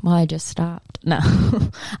 well, I just stopped. No,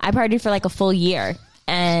 I partied for like a full year.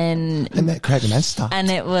 And I met Craig and I stopped. and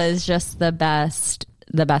it was just the best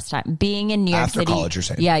time. Being in New York After City, college, you're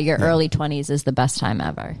saying? yeah, your early 20s is the best time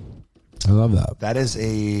ever. I love that. That is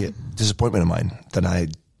a disappointment of mine that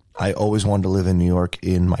I always wanted to live in New York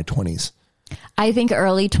in my 20s. I think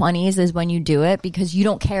early 20s is when you do it because you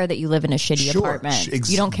don't care that you live in a shitty Sure. apartment.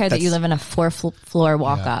 You don't care that you That's- live in a floor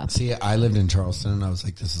walk up. See, I lived in Charleston and I was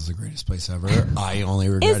like, this is the greatest place ever. I only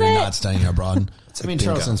regretted it? not studying abroad. I mean, bingo.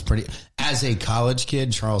 Charleston's pretty. As a college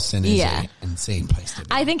kid, Charleston is Yeah. an insane place to be.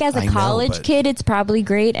 I think as a I know, college but- kid, it's probably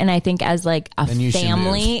great. And I think as like a Then you should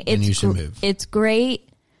family, move. Then you should move. it's great.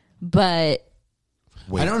 But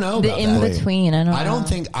I don't know the about in that. between, I don't know. I don't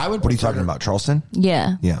think I would. What are you prefer- talking about, Charleston?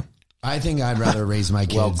 Yeah. Yeah. I think I'd rather raise my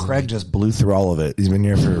kids. Well, Craig just blew through all of it. He's been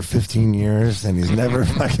here for 15 years and he's never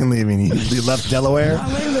fucking leaving. He left Delaware.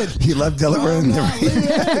 He left Delaware in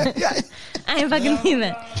the I fucking leave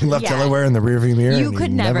it. he left Yeah. Delaware in the rearview mirror. You and could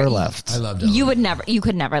he never- left. I love Delaware. You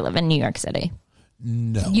could never live in New York City.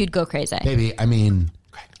 No, You'd go crazy. baby. I mean,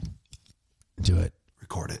 do it.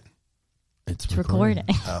 Record it. It's Recording.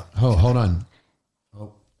 Oh, hold on.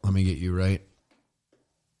 Oh, let me get you right.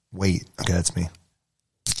 Wait. Okay, that's me.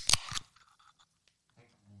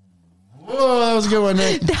 Whoa, that was a good one,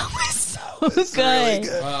 Nick. That was so good.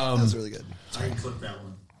 That was really good. I can clip that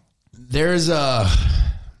one. There's a.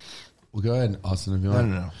 Well, go ahead, Austin, if you want.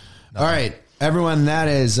 No. All right, everyone. That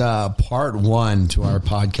is part one to our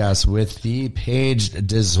podcast with the Paige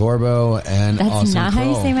DeZorbo and That's Austin not how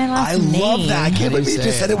you Kroll. say my last I name. love that. I can't How do believe you you say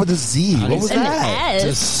just it? said it with a Z. How do What you was say that?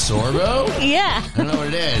 S. DeZorbo? Yeah. I don't know what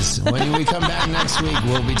it is. When we come back next week,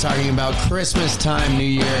 we'll be talking about Christmas time, New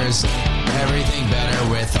Year's, everything better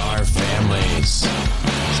with our families. See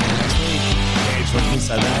you next week. Paige, when he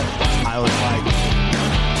said that, I was like,